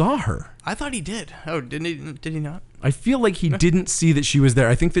think he saw her. I thought he did. Oh, did he not? I feel like he didn't see that she was there.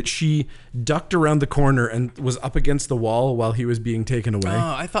 I think that she ducked around the corner and was up against the wall while he was being taken away.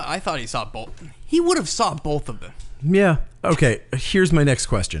 I thought he saw both. He would have saw both of them. Yeah. Okay, here's my next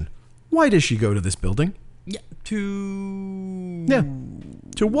question. Why does she go to this building? Yeah. To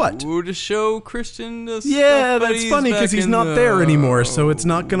what? To show Christian the Yeah, stuff that's funny because he's not there anymore, so it's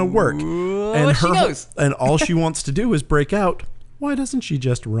not going to work. And she knows. And all she wants to do is break out. Why doesn't she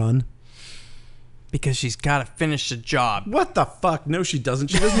just run? Because she's got to finish the job. What the fuck? No, she doesn't.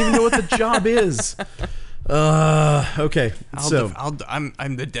 She doesn't even know what the job is. Okay.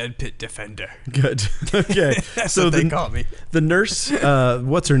 I'm the dead pit defender. Good. Okay. That's so what they call me. The nurse,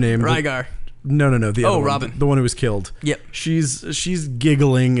 what's her name? Rygar. No. The other one, Robin. the one who was killed. Yep. She's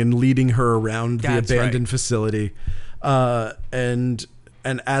giggling and leading her around That's the abandoned facility,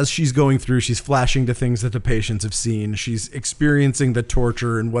 and as she's going through, she's flashing to things that the patients have seen. She's experiencing the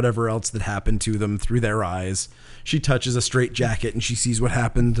torture and whatever else that happened to them through their eyes. She touches a straitjacket and she sees what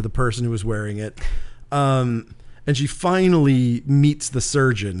happened to the person who was wearing it. And she finally meets the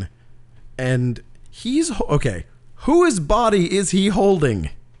surgeon, and he's okay. Whose body is he holding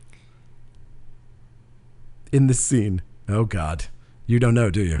in this scene? Oh God, you don't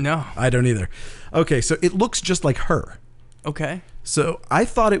know, do you? No, I don't either. Okay, so it looks just like her. Okay. So I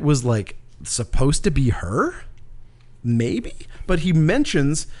thought it was like supposed to be her, maybe. But he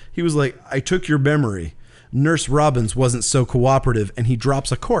mentions, he was like, I took your memory. Nurse Robbins wasn't so cooperative, and he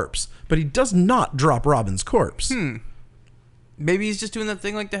drops a corpse. But he does not drop Robbins' corpse. Maybe he's just doing that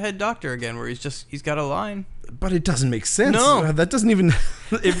thing like the head doctor again, where he's got a line. But it doesn't make sense. No. That doesn't even,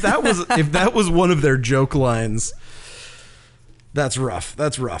 if that was one of their joke lines, that's rough.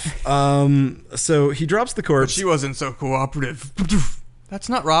 That's rough. So he drops the corpse. But she wasn't so cooperative. That's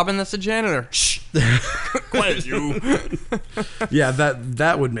not Robin, that's the janitor. Shh. Quiet you. Yeah,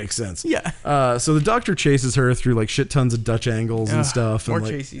 that would make sense. Yeah. So the doctor chases her through like shit tons of Dutch angles and stuff. More and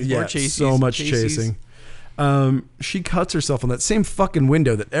like, chases. Yeah, More chases. so much chases. chasing. She cuts herself on that same fucking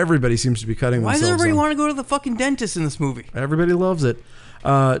window that everybody seems to be cutting Why does themselves everybody on. want to go to the fucking dentist in this movie? Everybody loves it.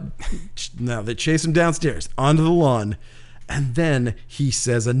 Now they chase him downstairs onto the lawn, and then he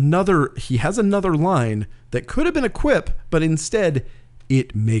has another line that could have been a quip, but instead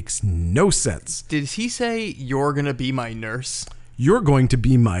it makes no sense. Did he say, "You're gonna be my nurse"? You're going to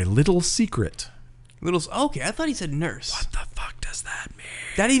be my little secret. Okay, I thought he said nurse. What the fuck does that mean?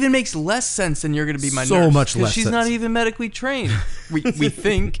 That even makes less sense than "you're going to be my nurse." So much less she's sense. not even medically trained. We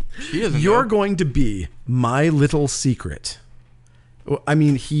think she doesn't. You're know. going to be my little secret. I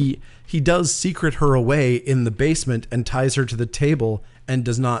mean, he does secret her away in the basement and ties her to the table and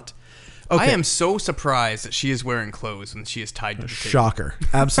does not. Okay. I am so surprised that she is wearing clothes when she is tied to the table. Shocker.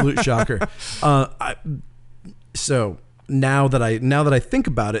 Absolute shocker. So now that I think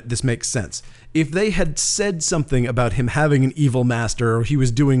about it, this makes sense. If they had said something about him having an evil master, or he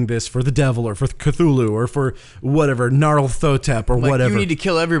was doing this for the devil or for Cthulhu or for whatever, Nyarlathotep or Like, whatever. you need to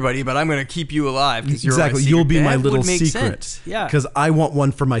kill everybody, but I'm going to keep you alive because you're Exactly. my secret. You'll be my That little would make secret. sense. Yeah. Because I want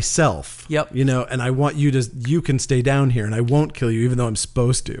one for myself. Yep. You know, and I want you can stay down here and I won't kill you even though I'm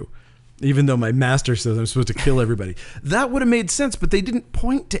supposed to. Even though my master says I'm supposed to kill everybody. That would have made sense, but they didn't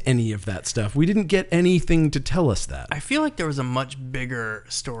point to any of that stuff. We didn't get anything to tell us that. I feel like there was a much bigger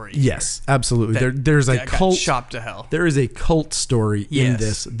story. Yes, absolutely. There's a got cult. chopped to hell. There is a cult story in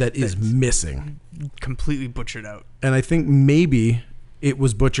this that is missing. Completely butchered out. And I think maybe it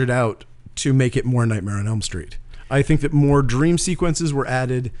was butchered out to make it more Nightmare on Elm Street. I think that more dream sequences were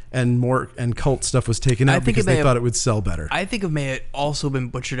added and cult stuff was taken out because they thought it would sell better. I think it may have also been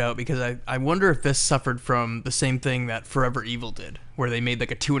butchered out because I wonder if this suffered from the same thing that Forever Evil did, where they made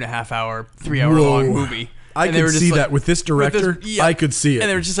like a 2.5 hour, 3 hour long movie. I could see that with this director. I could see it. And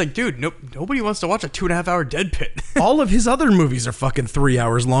they were just like, dude, nobody wants to watch a 2.5 hour Dead Pit. All of his other movies are fucking 3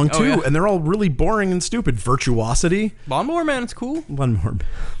 hours long too, yeah. and they're all really boring and stupid. Virtuosity. Lawnmower Man, it's cool. Lawnmower Man.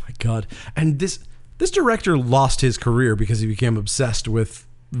 Oh my God. And this director lost his career because he became obsessed with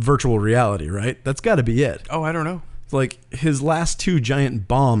virtual reality, right? That's got to be it. Oh, I don't know. Like, his last two giant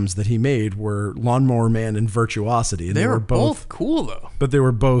bombs that he made were Lawnmower Man and Virtuosity. And they were both cool, though. But they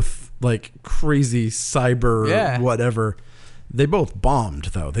were both, like, crazy cyber whatever. They both bombed,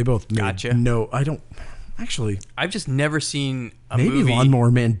 though. They both made I don't... Actually... I've just never seen a movie... Maybe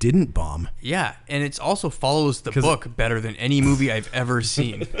Lawnmower Man didn't bomb. Yeah, and it also follows the book better than any movie I've ever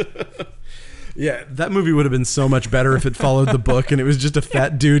seen. Yeah, that movie would have been so much better if it followed the book and it was just a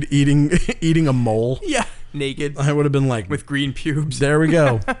fat dude eating a mole. Yeah, naked. I would have been like... With green pubes. There we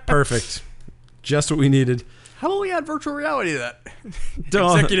go. Perfect. Just what we needed. How about we add virtual reality to that?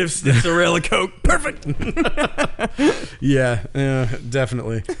 Don't. Executive sniffs a rail of coke. Perfect. Yeah,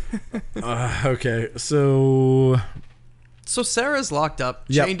 definitely. Okay, so Sarah's locked up,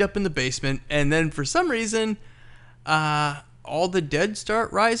 Yep. chained up in the basement, and then for some reason, all the dead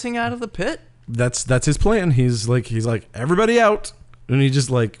start rising out of the pit. that's his plan. He's like everybody out, and he just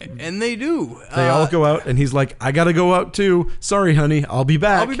like And they do. they all go out, and he's like, I gotta go out too. Sorry, honey, I'll be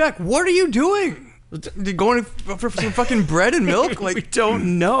back. I'll be back. What are you doing? Going for some fucking bread and milk? We Like,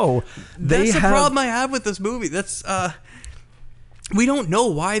 don't know. that's the problem I have with this movie. That's we don't know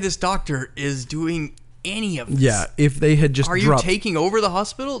why this doctor is doing any of this. Yeah, if they had just Are you dropped, taking over the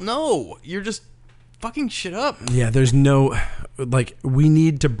hospital? No, you're just fucking shit up. yeah, there's no like we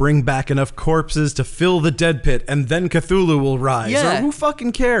need to bring back enough corpses to fill the dead pit, and then Cthulhu will rise. Yeah. Or who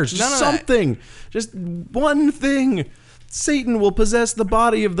fucking cares? None Just of that. something. Just one thing. Satan will possess the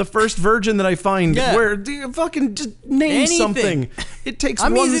body of the first virgin that I find. Yeah. Where do you fucking just name Anything. something? It takes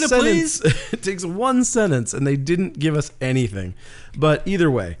I'm one easy to sentence. please. It takes one sentence, and they didn't give us anything. But either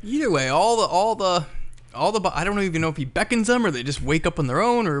way, All the I don't even know if he beckons them or they just wake up on their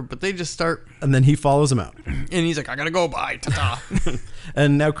own but they just start, and then he follows him out. and he's like, I gotta go, bye, ta-ta.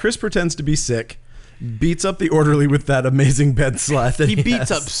 And now Chris pretends to be sick, beats up the orderly with that amazing bed slat that He beats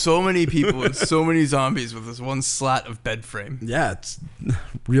has. up so many people and so many zombies with this one slat of bed frame. Yeah, it's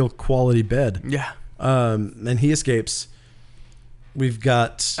real quality bed. Yeah. And he escapes. We've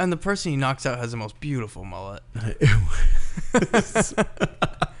got And the person he knocks out has the most beautiful mullet.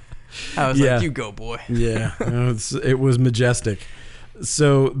 I was Yeah. like, you go, boy. yeah, it was majestic.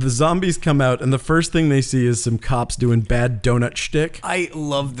 So the zombies come out, and the first thing they see is some cops doing bad donut shtick. I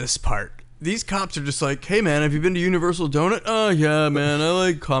love this part. These cops are just like, hey, man, have you been to Universal Donut? Oh, yeah, man, I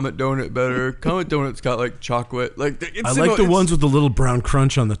like Comet Donut better. Comet Donut's got, like, chocolate. Like, it's I like the ones with the little brown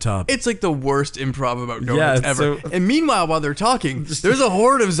crunch on the top. It's like the worst improv about donuts Yeah, it's ever. so- And meanwhile, while they're talking, there's a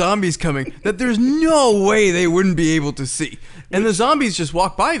horde of zombies coming that there's no way they wouldn't be able to see. And the zombies just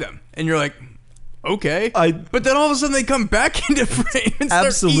walk by them. And you're like, okay. But then all of a sudden they come back into frame and start eating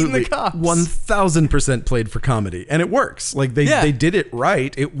Absolutely, the cops. 1000% played for comedy, and it works. Like they did it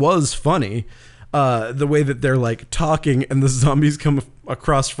right. It was funny. The way that they're like talking and the zombies come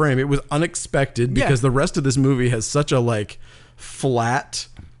across frame, it was unexpected because the rest of this movie has such a like flat,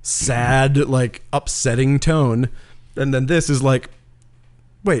 sad, like upsetting tone, and then this is like,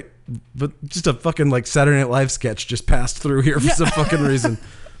 wait, but just a fucking like Saturday Night Live sketch just passed through here for some fucking reason.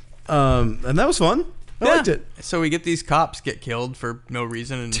 And that was fun. I liked it. So we get these cops get killed for no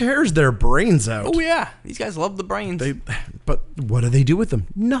reason. And Tears their brains out. oh yeah, these guys love the brains. But what do they do with them?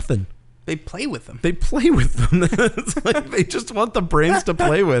 Nothing. They play with them. They play with them. It's like they just want the brains to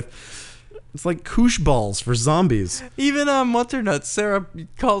play with. It's like koosh balls for zombies. Even what's her nuts? Sarah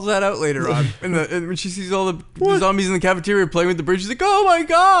calls that out later on, and when she sees all the zombies in the cafeteria playing with the brains. She's like, "Oh my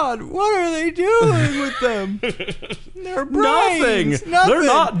god, what are they doing with them? They're brains. Nothing. They're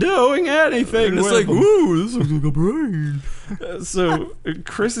not doing anything. And it's with like, them. ooh, this looks like a brain. So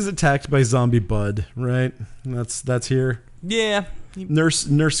Chris is attacked by zombie Bud, right? That's here. Yeah, Nurse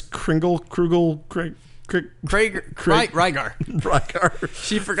Krugel. Rygar. Rygar.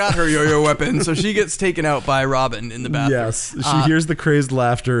 She forgot her yo-yo weapon, so she gets taken out by Robin in the bathroom. Yes, she hears the crazed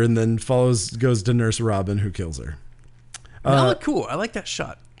laughter and then goes to Nurse Robin, who kills her. That looked cool. I like that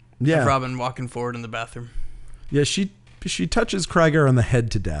shot. Yeah, Of Robin walking forward in the bathroom. yeah. She touches Krieger on the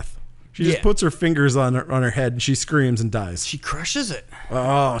head to death. She just Yeah. puts her fingers on her head and she screams and dies. She crushes it.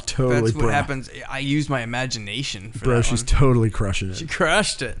 Oh, totally, That's what bro. happens. I use my imagination for Bro, that she's one. totally crushing She it.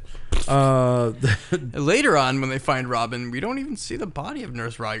 crushed it. Uh, Later on, when they find Robin, we don't even see the body of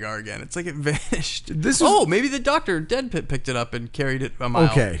Nurse Rygar again. It's like it vanished. This is- maybe the doctor, Deadpit, picked it up and carried it a mile.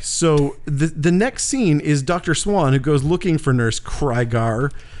 okay, so the next scene is Dr. Swan, who goes looking for Nurse Krieger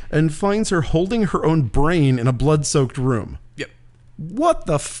and finds her holding her own brain in a blood-soaked room. Yep. What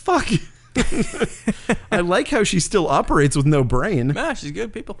the fuck? I like how she still operates with no brain. Ah, she's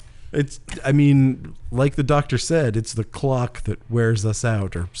good, people. I mean, like the doctor said, it's the clock that wears us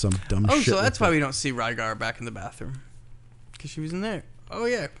out or some dumb Oh, shit. so like that's that. why we don't see Rygar back in the bathroom. Because she was in there. Oh,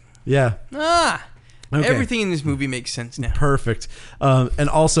 yeah. Yeah. Ah! Okay. Everything in this movie makes sense now. Perfect. And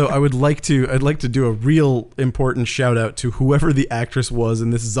also, I'd like to do a real important shout out to whoever the actress was in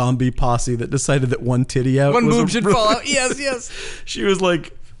this zombie posse that decided that one titty out. One was boob a should real- fall out. Yes, yes. She was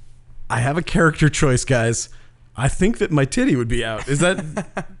like, "I have a character choice, guys. I think that my titty would be out. Is that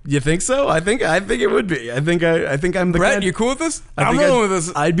you think so? I think it would be. I think I'm the Brett, kind. you cool with this? I I'm think rolling with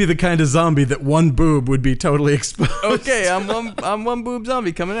this. I'd be the kind of zombie that one boob would be totally exposed. Okay, I'm one boob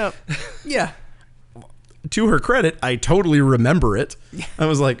zombie coming out. Yeah. To her credit, I totally remember it. I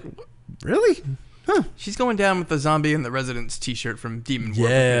was like, really? She's going down with the zombie and the Residents t-shirt from Demon War.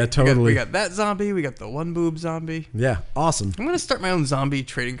 Yeah, totally. We got that zombie. We got the one boob zombie. Yeah, awesome. I'm gonna start my own zombie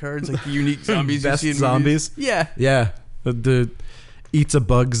trading cards, like the unique zombies you Best see in zombies. movies. Yeah. Yeah, the eats a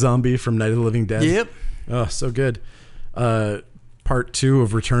bug zombie from Night of the Living Dead. Yep. Oh, so good. Part 2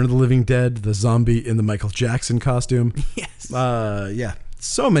 of Return of the Living Dead, the zombie in the Michael Jackson costume. Yes. Yeah,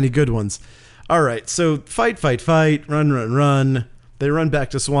 so many good ones. All right, so fight, run. They run back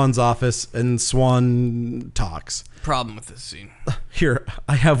to Swan's office, and Swan talks. Problem with this scene. Here,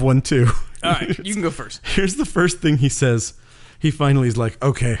 I have one too. All right, you can go first. Here's the first thing he says. He finally is like,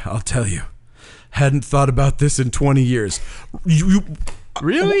 okay, I'll tell you. Hadn't thought about this in 20 years. You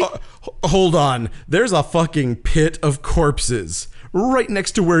Really? Hold on. There's a fucking pit of corpses right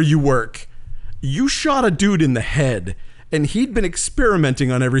next to where you work. You shot a dude in the head, and he'd been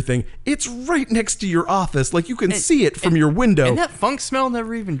experimenting on everything. It's right next to your office. Like, you can see it from your window. And that funk smell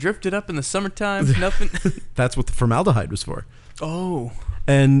never even drifted up in the summertime. Nothing. That's what the formaldehyde was for. Oh.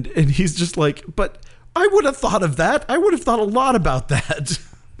 And he's just like, but I would have thought of that. I would have thought a lot about that.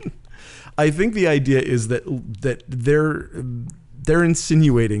 I think the idea is that they're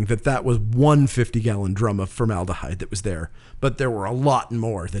insinuating that was one 50-gallon drum of formaldehyde that was there, but there were a lot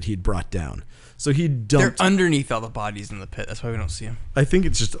more that he'd brought down. So he dumped. They're underneath all the bodies in the pit. That's why we don't see them. I think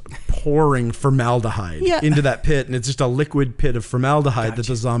it's just pouring formaldehyde into that pit, and it's just a liquid pit of formaldehyde that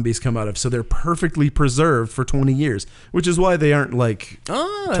the zombies come out of. So they're perfectly preserved for 20 years, which is why they aren't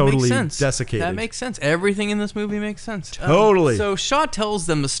totally desiccated. That makes sense. Everything in this movie makes sense. Totally. So Shaw tells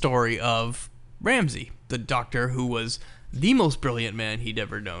them the story of Ramsey, the doctor who was the most brilliant man he'd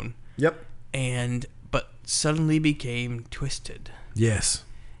ever known. Yep. But suddenly became twisted. Yes.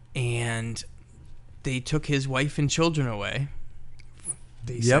 And they took his wife and children away.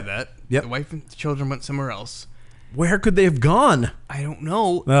 They said that. Yep. The wife and children went somewhere else. Where could they have gone? I don't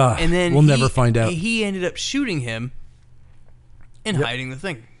know. And then we'll never find out. He ended up shooting him and hiding the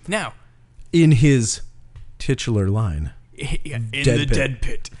thing. Now, in his titular line. In the dead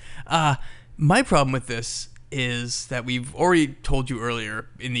pit. My problem with this is that we've already told you earlier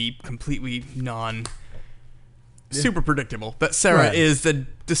in the completely super predictable that Sarah is the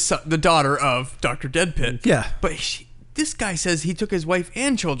daughter of Dr. Deadpit. Yeah. But this guy says he took his wife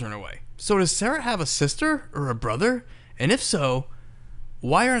and children away. So does Sarah have a sister or a brother? And if so,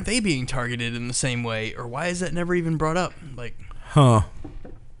 why aren't they being targeted in the same way? Or why is that never even brought up? Oh,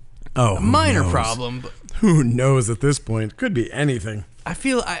 a minor problem. But who knows at this point? Could be anything. I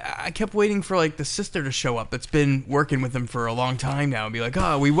feel I kept waiting for the sister to show up that's been working with him for a long time now and be like,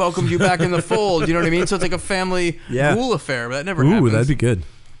 we welcomed you back in the fold. You know what I mean? So it's like a family rule affair, but that never happens. Ooh, that'd be good.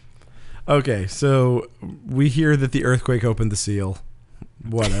 Okay, so we hear that the earthquake opened the seal.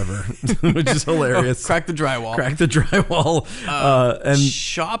 Whatever, which is hilarious. Crack the drywall. And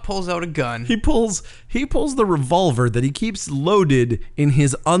Shaw pulls out a gun. He pulls the revolver that he keeps loaded in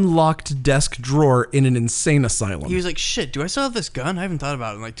his unlocked desk drawer in an insane asylum. He was like, shit, do I still have this gun? I haven't thought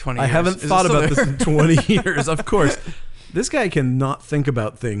about it in 20 years. I haven't thought about this in 20 years, of course. This guy cannot think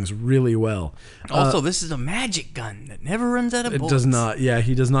about things really well. Also, this is a magic gun that never runs out of bullets. It does not. Yeah,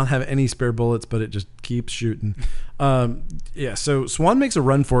 he does not have any spare bullets, but it just keeps shooting. So Swan makes a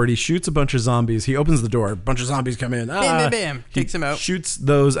run for it. He shoots a bunch of zombies. He opens the door. A bunch of zombies come in. Bam, bam, bam. Takes him out. Shoots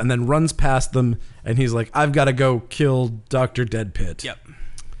those and then runs past them. And he's like, I've got to go kill Dr. Deadpit. Yep.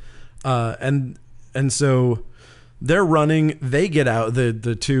 And so they're running. They get out.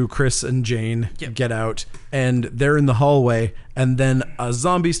 The two, Chris and Jane, get out. And they're in the hallway. And then a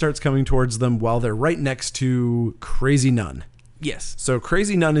zombie starts coming towards them while they're right next to Crazy Nun. Yes. So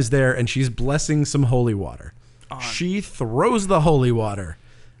Crazy Nun is there, and she's blessing some holy water. She throws the holy water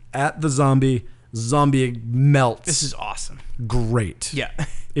at the zombie. Zombie melts. This is awesome. Great. Yeah.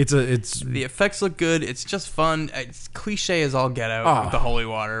 It's the effects look good. It's just fun. It's cliche as all get out with the holy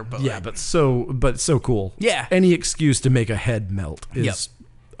water, but but so cool. Yeah. Any excuse to make a head melt is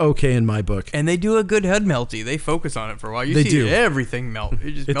okay in my book. And they do a good head melty. They focus on it for a while. You see everything melt.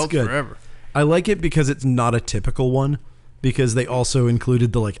 It just melts forever. I like it because it's not a typical one. Because they also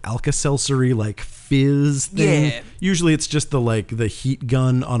included the Alka-Seltzer-y fizz thing. Yeah. Usually it's just the heat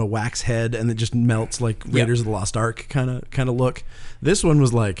gun on a wax head and it just melts like Raiders of the Lost Ark kind of look. This one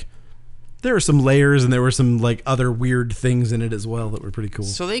was there were some layers and there were some other weird things in it as well that were pretty cool.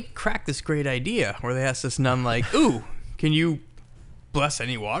 So they cracked this great idea where they asked this nun ooh, can you bless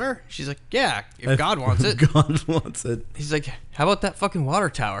any water? She's like, yeah, if God wants it. God wants it. He's like, how about that fucking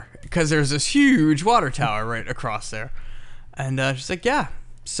water tower? Because there's this huge water tower right across there. And she's like, yeah.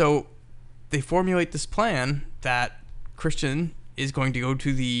 So they formulate this plan that Christian is going to go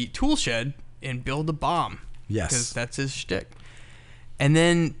to the tool shed and build a bomb. Yes. Because that's his shtick. And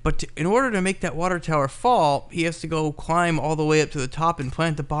then, in order to make that water tower fall, he has to go climb all the way up to the top and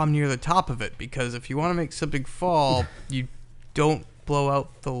plant the bomb near the top of it. Because if you want to make something fall, you don't blow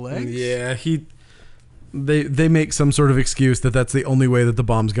out the legs. Yeah, they make some sort of excuse that that's the only way that the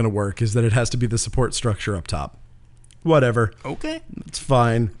bomb's going to work, is that it has to be the support structure up top. Whatever. Okay. It's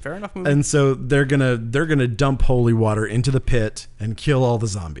fine. Fair enough. Movie. And so they're gonna dump holy water into the pit and kill all the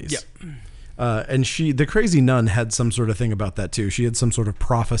zombies. Yep. And the crazy nun had some sort of thing about that too. She had some sort of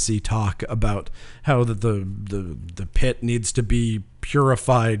prophecy talk about how that the pit needs to be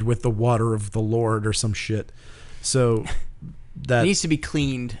purified with the water of the Lord or some shit. So that it needs to be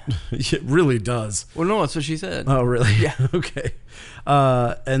cleaned. It really does. Well, no, that's what she said. Oh, really? Yeah. Okay.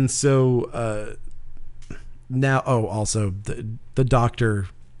 And so now, also the doctor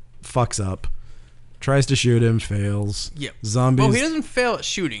fucks up. Tries to shoot him, fails. Yep. Zombies. Well, he doesn't fail at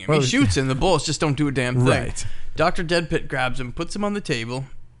shooting him. He shoots him. The bullets just don't do a damn thing. Right. Dr. Deadpit grabs him, puts him on the table.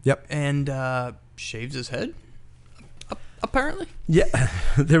 Yep. And shaves his head. Apparently. Yeah.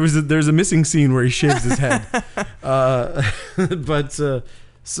 There's a missing scene where he shaves his head.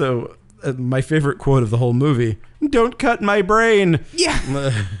 So my favorite quote of the whole movie: "Don't cut my brain."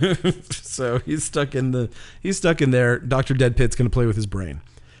 Yeah. So he's stuck in there. Dr. Deadpit's going to play with his brain.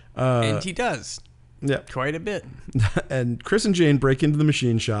 And he does. Yeah. Quite a bit. And Chris and Jane break into the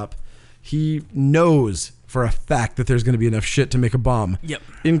machine shop. He knows for a fact that there's going to be enough shit to make a bomb. Yep.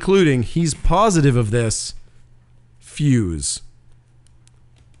 Including, he's positive of this, fuse.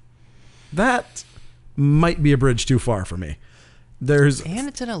 That might be a bridge too far for me. And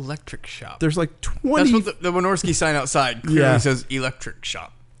it's an electric shop. There's like 20... That's what the Wynorski sign outside clearly says electric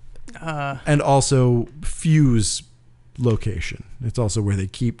shop. And also fuse location. It's also where they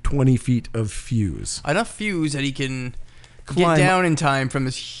keep 20 feet of fuse. Enough fuse that he can Climb. get down in time from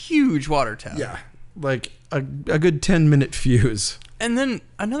this huge water tower. Yeah. Like a good 10-minute fuse. And then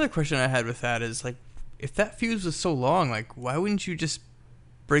another question I had with that is, like, if that fuse was so long, like, why wouldn't you just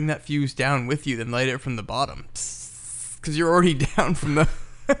bring that fuse down with you, then light it from the bottom? Because you're already down from the...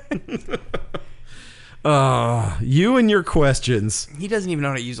 You and your questions. He doesn't even know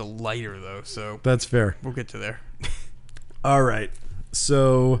how to use a lighter, though, so... That's fair. We'll get to there. All right.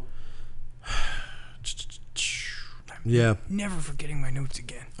 So... Yeah. Never forgetting my notes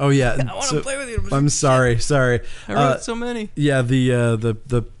again. Oh, yeah. I want to play with you. I'm sorry. I wrote so many. Yeah,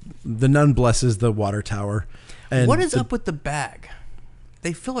 the nun blesses the water tower. And what is up with the bag?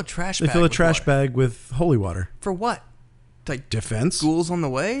 They fill a trash bag. They fill a trash bag with holy water. For what? Like defense? Ghouls on the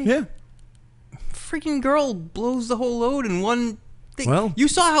way? Yeah. Freaking girl blows the whole load in one thing. Well, you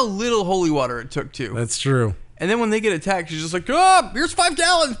saw how little holy water it took, too. That's true. And then when they get attacked, she's just like, oh, here's 5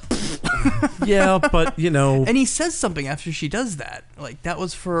 gallons. Yeah, but, you know. And he says something after she does that. Like, that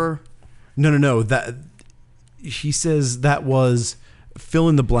was for... No. He says that was, fill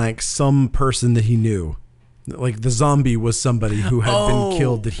in the blank, some person that he knew. Like, the zombie was somebody who had been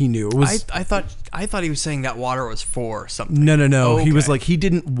killed that he knew. It was, I thought he was saying that water was for something. No. Okay. He was like, he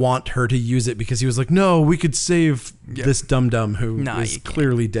didn't want her to use it because he was like, no, we could save this dum-dum who is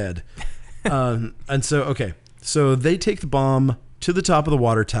clearly dead. And so, okay. So they take the bomb to the top of the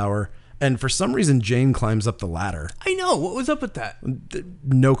water tower, and for some reason, Jane climbs up the ladder. I know. What was up with that?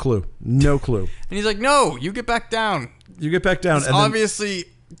 No clue. And he's like, no, you get back down. You get back down. It's obviously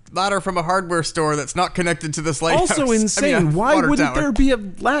ladder from a hardware store that's not connected to this lighthouse. Also insane. Why wouldn't tower. there be a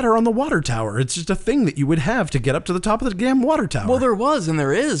ladder on the water tower? It's just a thing that you would have to get up to the top of the damn water tower. Well, there was and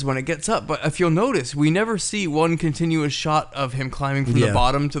there is when it gets up. But if you'll notice, we never see one continuous shot of him climbing from the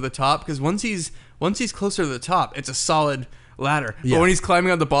bottom to the top. Because once he's closer to the top, it's a solid ladder. Yeah. But when he's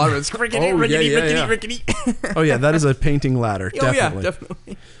climbing on the bottom, it's rickety. Oh, yeah. That is a painting ladder. Definitely. Yeah,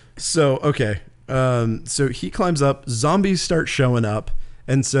 definitely. So, okay. So he climbs up. Zombies start showing up.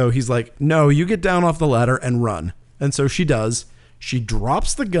 And so he's like, no, you get down off the ladder and run. And so she does. She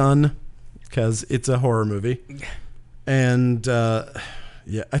drops the gun because it's a horror movie. And, I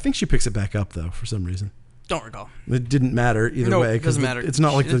think she picks it back up, though, for some reason. Don't recall. It didn't matter either way. It doesn't matter. It's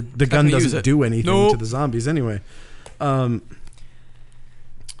not like the gun doesn't do anything to the zombies anyway. And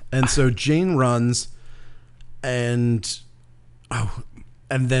so Jane runs and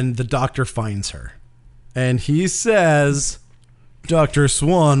then the doctor finds her. And he says... Dr.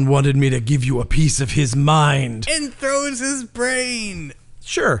 Swan wanted me to give you a piece of his mind. And throws his brain.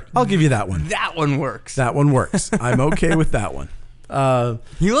 Sure, I'll give you that one. That one works. I'm okay with that one.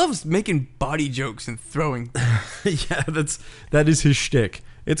 He loves making body jokes and throwing. Yeah, that is his shtick.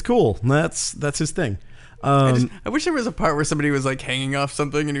 It's cool. That's his thing. I wish there was a part where somebody was like hanging off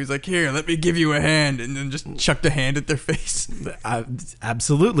something and he was like, "Here, let me give you a hand," and then just chucked a hand at their face.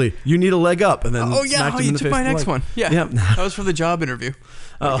 Absolutely. You need a leg up, and then you took my next one. Yeah, that was for the job interview.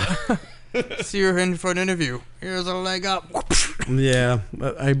 Oh. See, you're in for an interview. Here's a leg up. Yeah,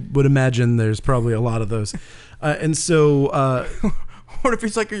 I would imagine there's probably a lot of those. And so... What if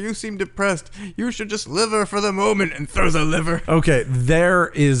he's like, "You seem depressed. You should just live her for the moment," and throws a liver. Okay,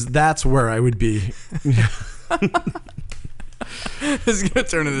 that's where I would be. This is going to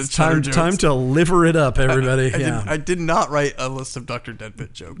turn into this time to liver it up, everybody. I did not write a list of Dr.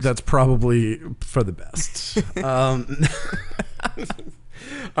 Deadpit jokes. That's probably for the best.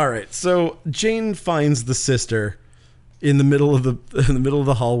 All right, so Jane finds the sister in the middle of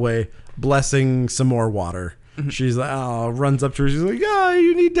the hallway, blessing some more water. Mm-hmm. She's like, runs up to her. She's like,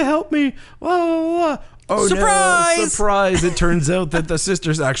 "You need to help me." Oh, surprise! No, surprise! It turns out that the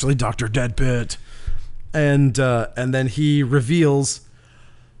sister's actually Dr. Deadpit, and then he reveals,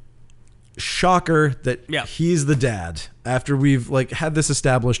 shocker, that he's the dad. After we've had this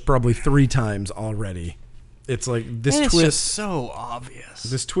established probably 3 times already. It's like this twist. It's just so obvious.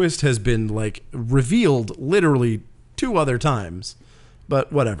 This twist has been revealed literally 2 other times.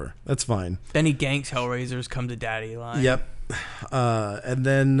 But whatever, that's fine. Then he ganks Hellraiser's "Come to Daddy" line. Yep. And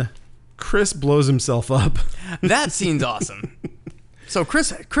then Chris blows himself up. That scene's awesome. So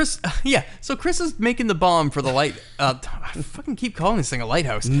Chris is making the bomb for the light. I fucking keep calling this thing a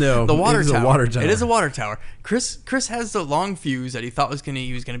lighthouse. No, the water tower. A water tower. It is a water tower. Chris has the long fuse that he thought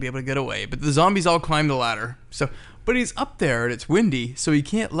he was gonna be able to get away, but the zombies all climb the ladder. But he's up there and it's windy, so he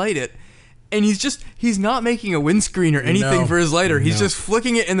can't light it. And he's not making a windscreen or anything for his lighter. He's just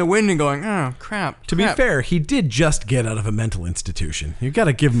flicking it in the wind and going, "Oh, crap." To be fair, he did just get out of a mental institution. You got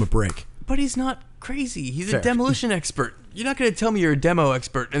to give him a break. But he's not crazy. He's a demolition expert. You're not going to tell me you're a demo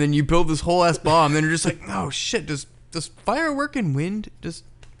expert and then you build this whole ass bomb and then you're just like, "Oh shit, does fire work in wind? Is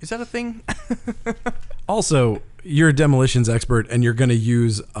that a thing?" Also, you're a demolitions expert and you're going to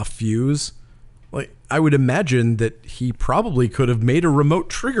use a fuse. I would imagine that he probably could have made a remote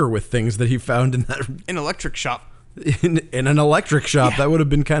trigger with things that he found in that electric shop. In an electric shop, that would have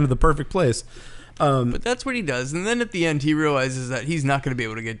been kind of the perfect place. But that's what he does, and then at the end, he realizes that he's not going to be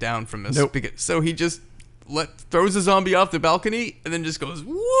able to get down from this. Nope. So he just throws a zombie off the balcony, and then just goes,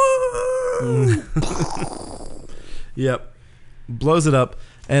 "Whoa!" Yep, blows it up,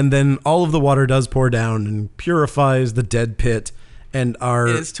 and then all of the water does pour down and purifies the dead pit. And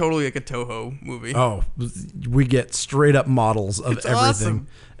it's totally like a Toho movie. Oh, we get straight up models of everything, awesome.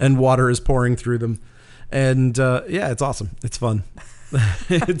 And water is pouring through them, and it's awesome. It's fun.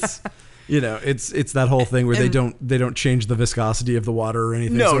 It's it's that whole thing where they don't change the viscosity of the water or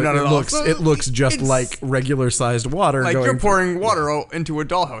anything. No, not at all. It looks just like regular sized water. Like you're pouring water into a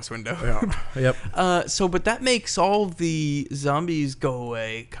dollhouse window. Yeah. Yep. But that makes all the zombies go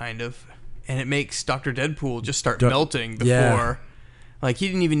away, kind of, and it makes Dr. Deadpool just start melting before. Yeah. He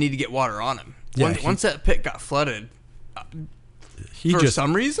didn't even need to get water on him. Once that pit got flooded, for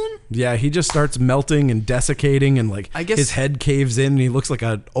some reason? Yeah, he just starts melting and desiccating, and I guess his head caves in and he looks like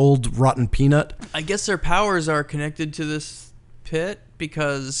an old rotten peanut. I guess their powers are connected to this pit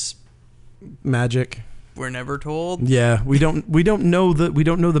because magic. We're never told. Yeah, we don't know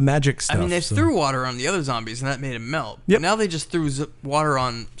the magic stuff. I mean, they threw water on the other zombies and that made him melt. Yep. But now they just threw water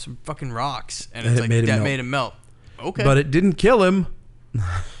on some fucking rocks and it's made him melt. Okay. But it didn't kill him.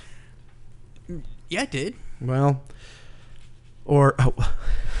 Yeah, it did. Well,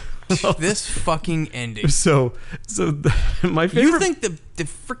 this fucking ending. So my favorite. You think the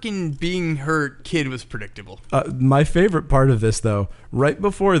freaking being hurt kid was predictable? My favorite part of this, though, right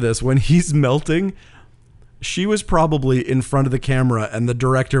before this, when he's melting, she was probably in front of the camera, and the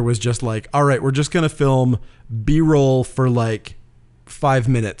director was just like, "All right, we're just gonna film B-roll for 5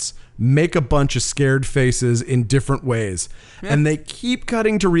 minutes." Make a bunch of scared faces in different ways. Yeah. And they keep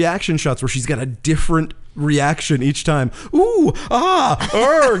cutting to reaction shots where she's got a different reaction each time. Ooh,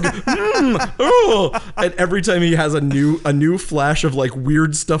 erg, oh. And every time he has a new flash of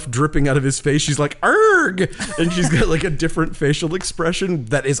weird stuff dripping out of his face, she's like, erg. And she's got a different facial expression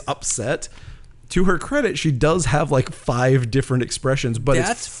that is upset. To her credit, she does have 5 different expressions, but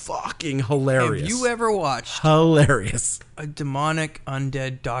it's fucking hilarious. Have you ever watched hilarious a demonic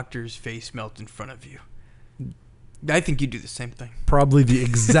undead doctor's face melt in front of you? I think you do the same thing. Probably the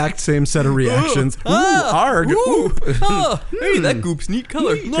exact same set of reactions. Ooh, arg. Ooh. Hey, that goop's neat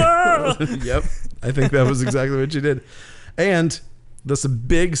color. Yep. I think that was exactly what you did. And this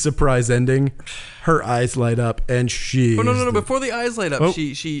big surprise ending, her eyes light up and she no, before the eyes light up,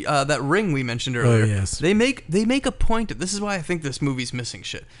 she that ring we mentioned earlier. Oh, yes. They make a point of, this is why I think this movie's missing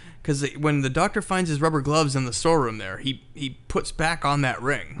shit. because when the doctor finds his rubber gloves in the storeroom there, he puts back on that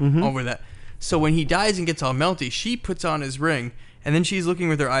ring over that. So when he dies and gets all melty, she puts on his ring, and then she's looking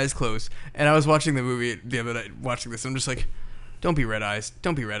with her eyes closed. And I was watching the movie the other night, watching this, and I'm just like, don't be red eyes,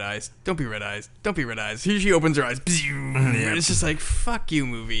 don't be red eyes, don't be red eyes, don't be red eyes. Here she opens her eyes. And it's just like, fuck you,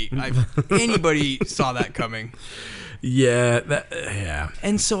 movie. Anybody saw that coming. Yeah, yeah.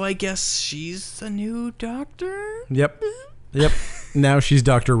 And so I guess she's the new doctor? Yep. Now she's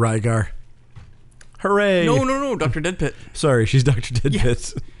Dr. Rygar. Hooray. No, Dr. Deadpit. Sorry, she's Dr.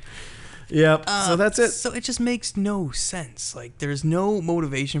 Deadpit. Yep. So that's it. So it just makes no sense. Like, there's no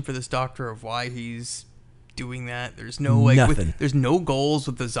motivation for this doctor of why he's doing that. There's no nothing. There's no goals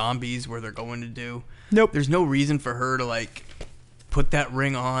with the zombies where they're going to do. Nope. There's no reason for her to like put that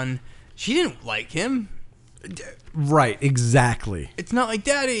ring on. She didn't like him. Right, exactly. It's not like,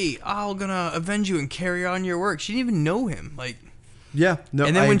 Daddy, I'm gonna avenge you and carry on your work. She didn't even know him. Like, yeah, no,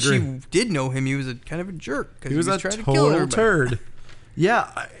 and then I when agree. she did know him, he was a kind of a jerk because He was a trying to kill total everybody. turd.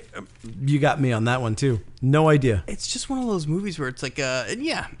 Yeah, you got me on that one too. No idea. It's just one of those movies where it's like,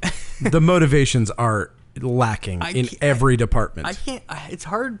 yeah. The motivations are lacking in every department. I can't. It's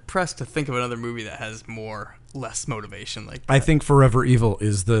hard pressed to think of another movie that has less motivation like that. I think Forever Evil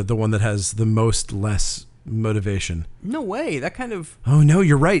is the one that has the most less motivation. No way. That kind of. Oh no,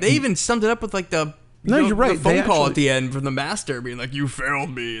 you're right. They even summed it up with like the. You're right. The phone They call actually- at the end from the master being like, "You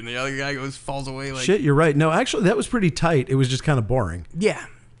failed me," and the other guy falls away. Like, Shit, you're right. No, actually, that was pretty tight. It was just kind of boring. yeah.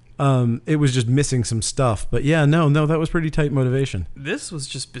 It was just missing some stuff. But yeah, no, that was pretty tight motivation. This was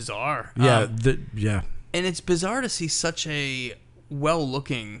just bizarre. Yeah, And it's bizarre to see such a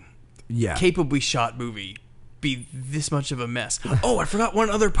well-looking, yeah. capably shot movie be this much of a mess. Oh, I forgot one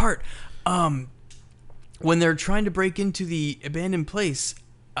other part. When they're trying to break into the abandoned place,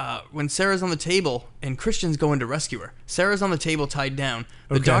 when Sarah's on the table and Christian's going to rescue her. Sarah's on the table tied down.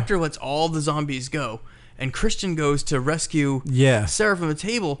 The Okay. doctor lets all the zombies go, and Christian goes to rescue Yeah. Sarah from the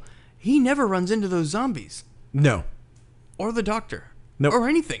table. He never runs into those zombies No. or the doctor Nope. or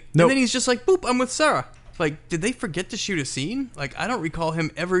anything. Nope. And then he's just like, boop, I'm with Sarah. Like, did they forget to shoot a scene? Like, I don't recall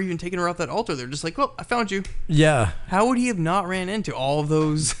him ever even taking her off that altar. They're just like, well, I found you. Yeah. How would he have not ran into all of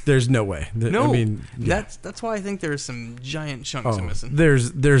those? There's no way. No, I mean, yeah. that's why I think there's some giant chunks missing.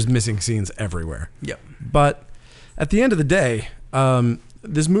 There's missing scenes everywhere. Yep. But at the end of the day,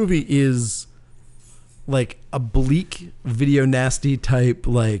 this movie is like a bleak, video nasty type.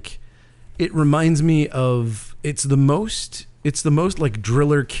 Like, it reminds me of it's the most like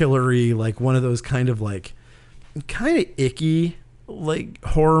driller killery, like one of those kind of icky like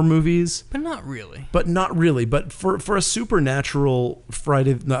horror movies. But not really. But not really. But for a supernatural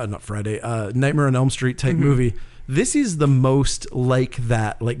Nightmare on Elm Street type movie, this is the most like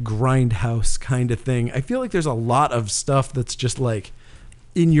that, like grindhouse kind of thing. I feel like there's a lot of stuff that's just like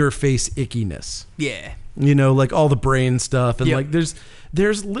in your face ickiness. Yeah. You know, like all the brain stuff, and Yep. like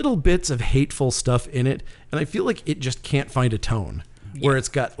there's little bits of hateful stuff in it, and I feel like it just can't find a tone where it's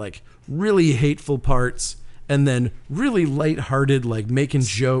got like really hateful parts and then really lighthearted, like making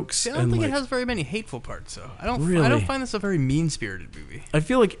jokes. See, I don't and think like, it has very many hateful parts, though. I don't Really? find this a very mean-spirited movie. I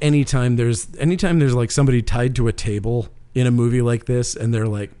feel like anytime there's like somebody tied to a table in a movie like this and they're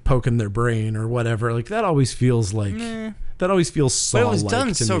like poking their brain or whatever, like that always feels like that always feels But it Saw-like was done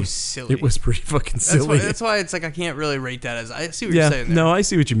to so me. silly. It was pretty fucking That's silly. that's why it's like I can't really rate that as. I see what you're saying there. No, I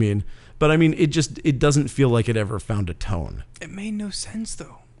see what you mean. But I mean, it doesn't feel like it ever found a tone. It made no sense,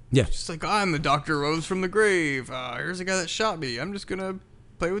 though. Yeah. Just like, I'm the doctor rose from the grave. Here's the guy that shot me. I'm just going to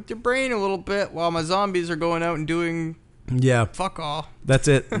play with your brain a little bit while my zombies are going out and doing Yeah. fuck all. That's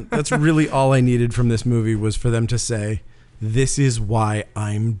it. That's really all I needed from this movie was for them to say, "This is why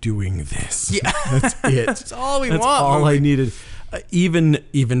I'm doing this." Yeah. That's it. That's all we That's want. all movie. I needed.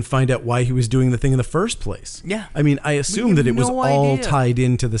 Even find out why he was doing the thing in the first place. Yeah. I mean, I assumed that have it was no all idea. tied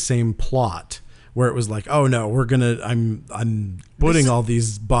into the same plot, where it was like, "Oh no, I'm putting all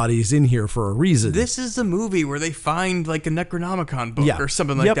these bodies in here for a reason." This is the movie where they find like a Necronomicon book Yeah. or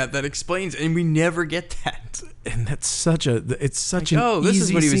something like Yep. that explains, and we never get that. And that's such an This is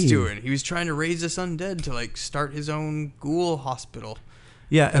easy what he was scene. doing. He was trying to raise this undead to like start his own ghoul hospital.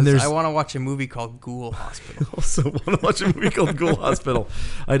 Yeah, and there's I want to watch a movie called Ghoul Hospital. also want to watch a movie called Ghoul Hospital.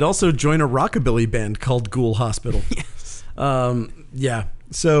 I'd also join a rockabilly band called Ghoul Hospital. Yes. Yeah.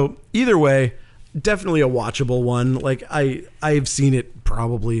 So either way, definitely a watchable one. Like I've seen it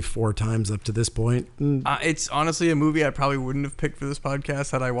probably 4 times up to this point. It's honestly a movie I probably wouldn't have picked for this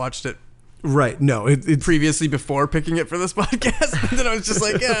podcast had I watched it Right. No, it's previously before picking it for this podcast. And then I was just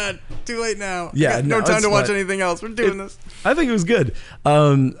like, yeah, too late now. Yeah, I got no no, time it's to watch fine. anything else. We're doing this. I think it was good.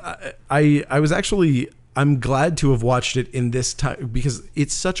 I was actually I'm glad to have watched it in this time because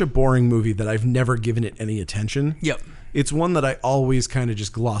it's such a boring movie that I've never given it any attention. Yep. It's one that I always kind of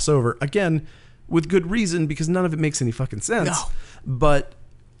just gloss over. Again, with good reason because none of it makes any fucking sense. No. But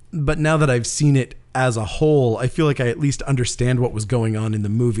now that I've seen it as a whole, I feel like I at least understand what was going on in the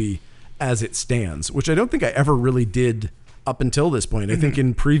movie as it stands, which I don't think I ever really did up until this point. I think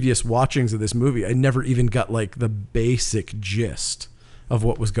in previous watchings of this movie, I never even got like the basic gist of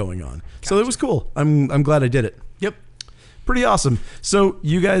what was going on. Gotcha. So it was cool. I'm glad I did it. Yep. Pretty awesome. So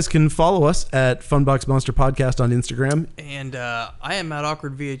you guys can follow us at Funbox Monster Podcast on Instagram. And I am Matt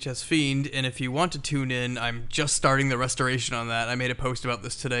Awkward VHS Fiend. And if you want to tune in, I'm just starting the restoration on that. I made a post about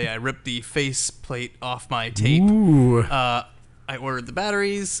this today. I ripped the face plate off my tape. Ooh. I ordered the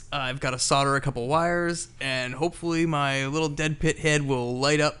batteries. I've got to solder a couple wires, and hopefully my little dead pit head will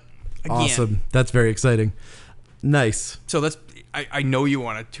light up again. Awesome. That's very exciting. Nice. So that's. I know you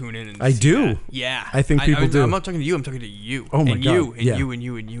want to tune in. And I do. That. Yeah. I think people do. I'm not talking to you. I'm talking to you. Oh my and God. You, and yeah. you, and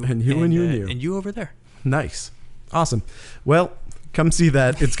you, and you, and you, and you, and you, and you over there. Nice. Awesome. Well, come see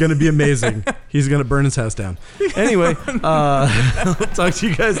that. It's going to be amazing. He's going to burn his house down. Anyway, I'll talk to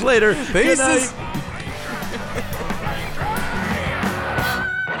you guys later. Peace. Good night.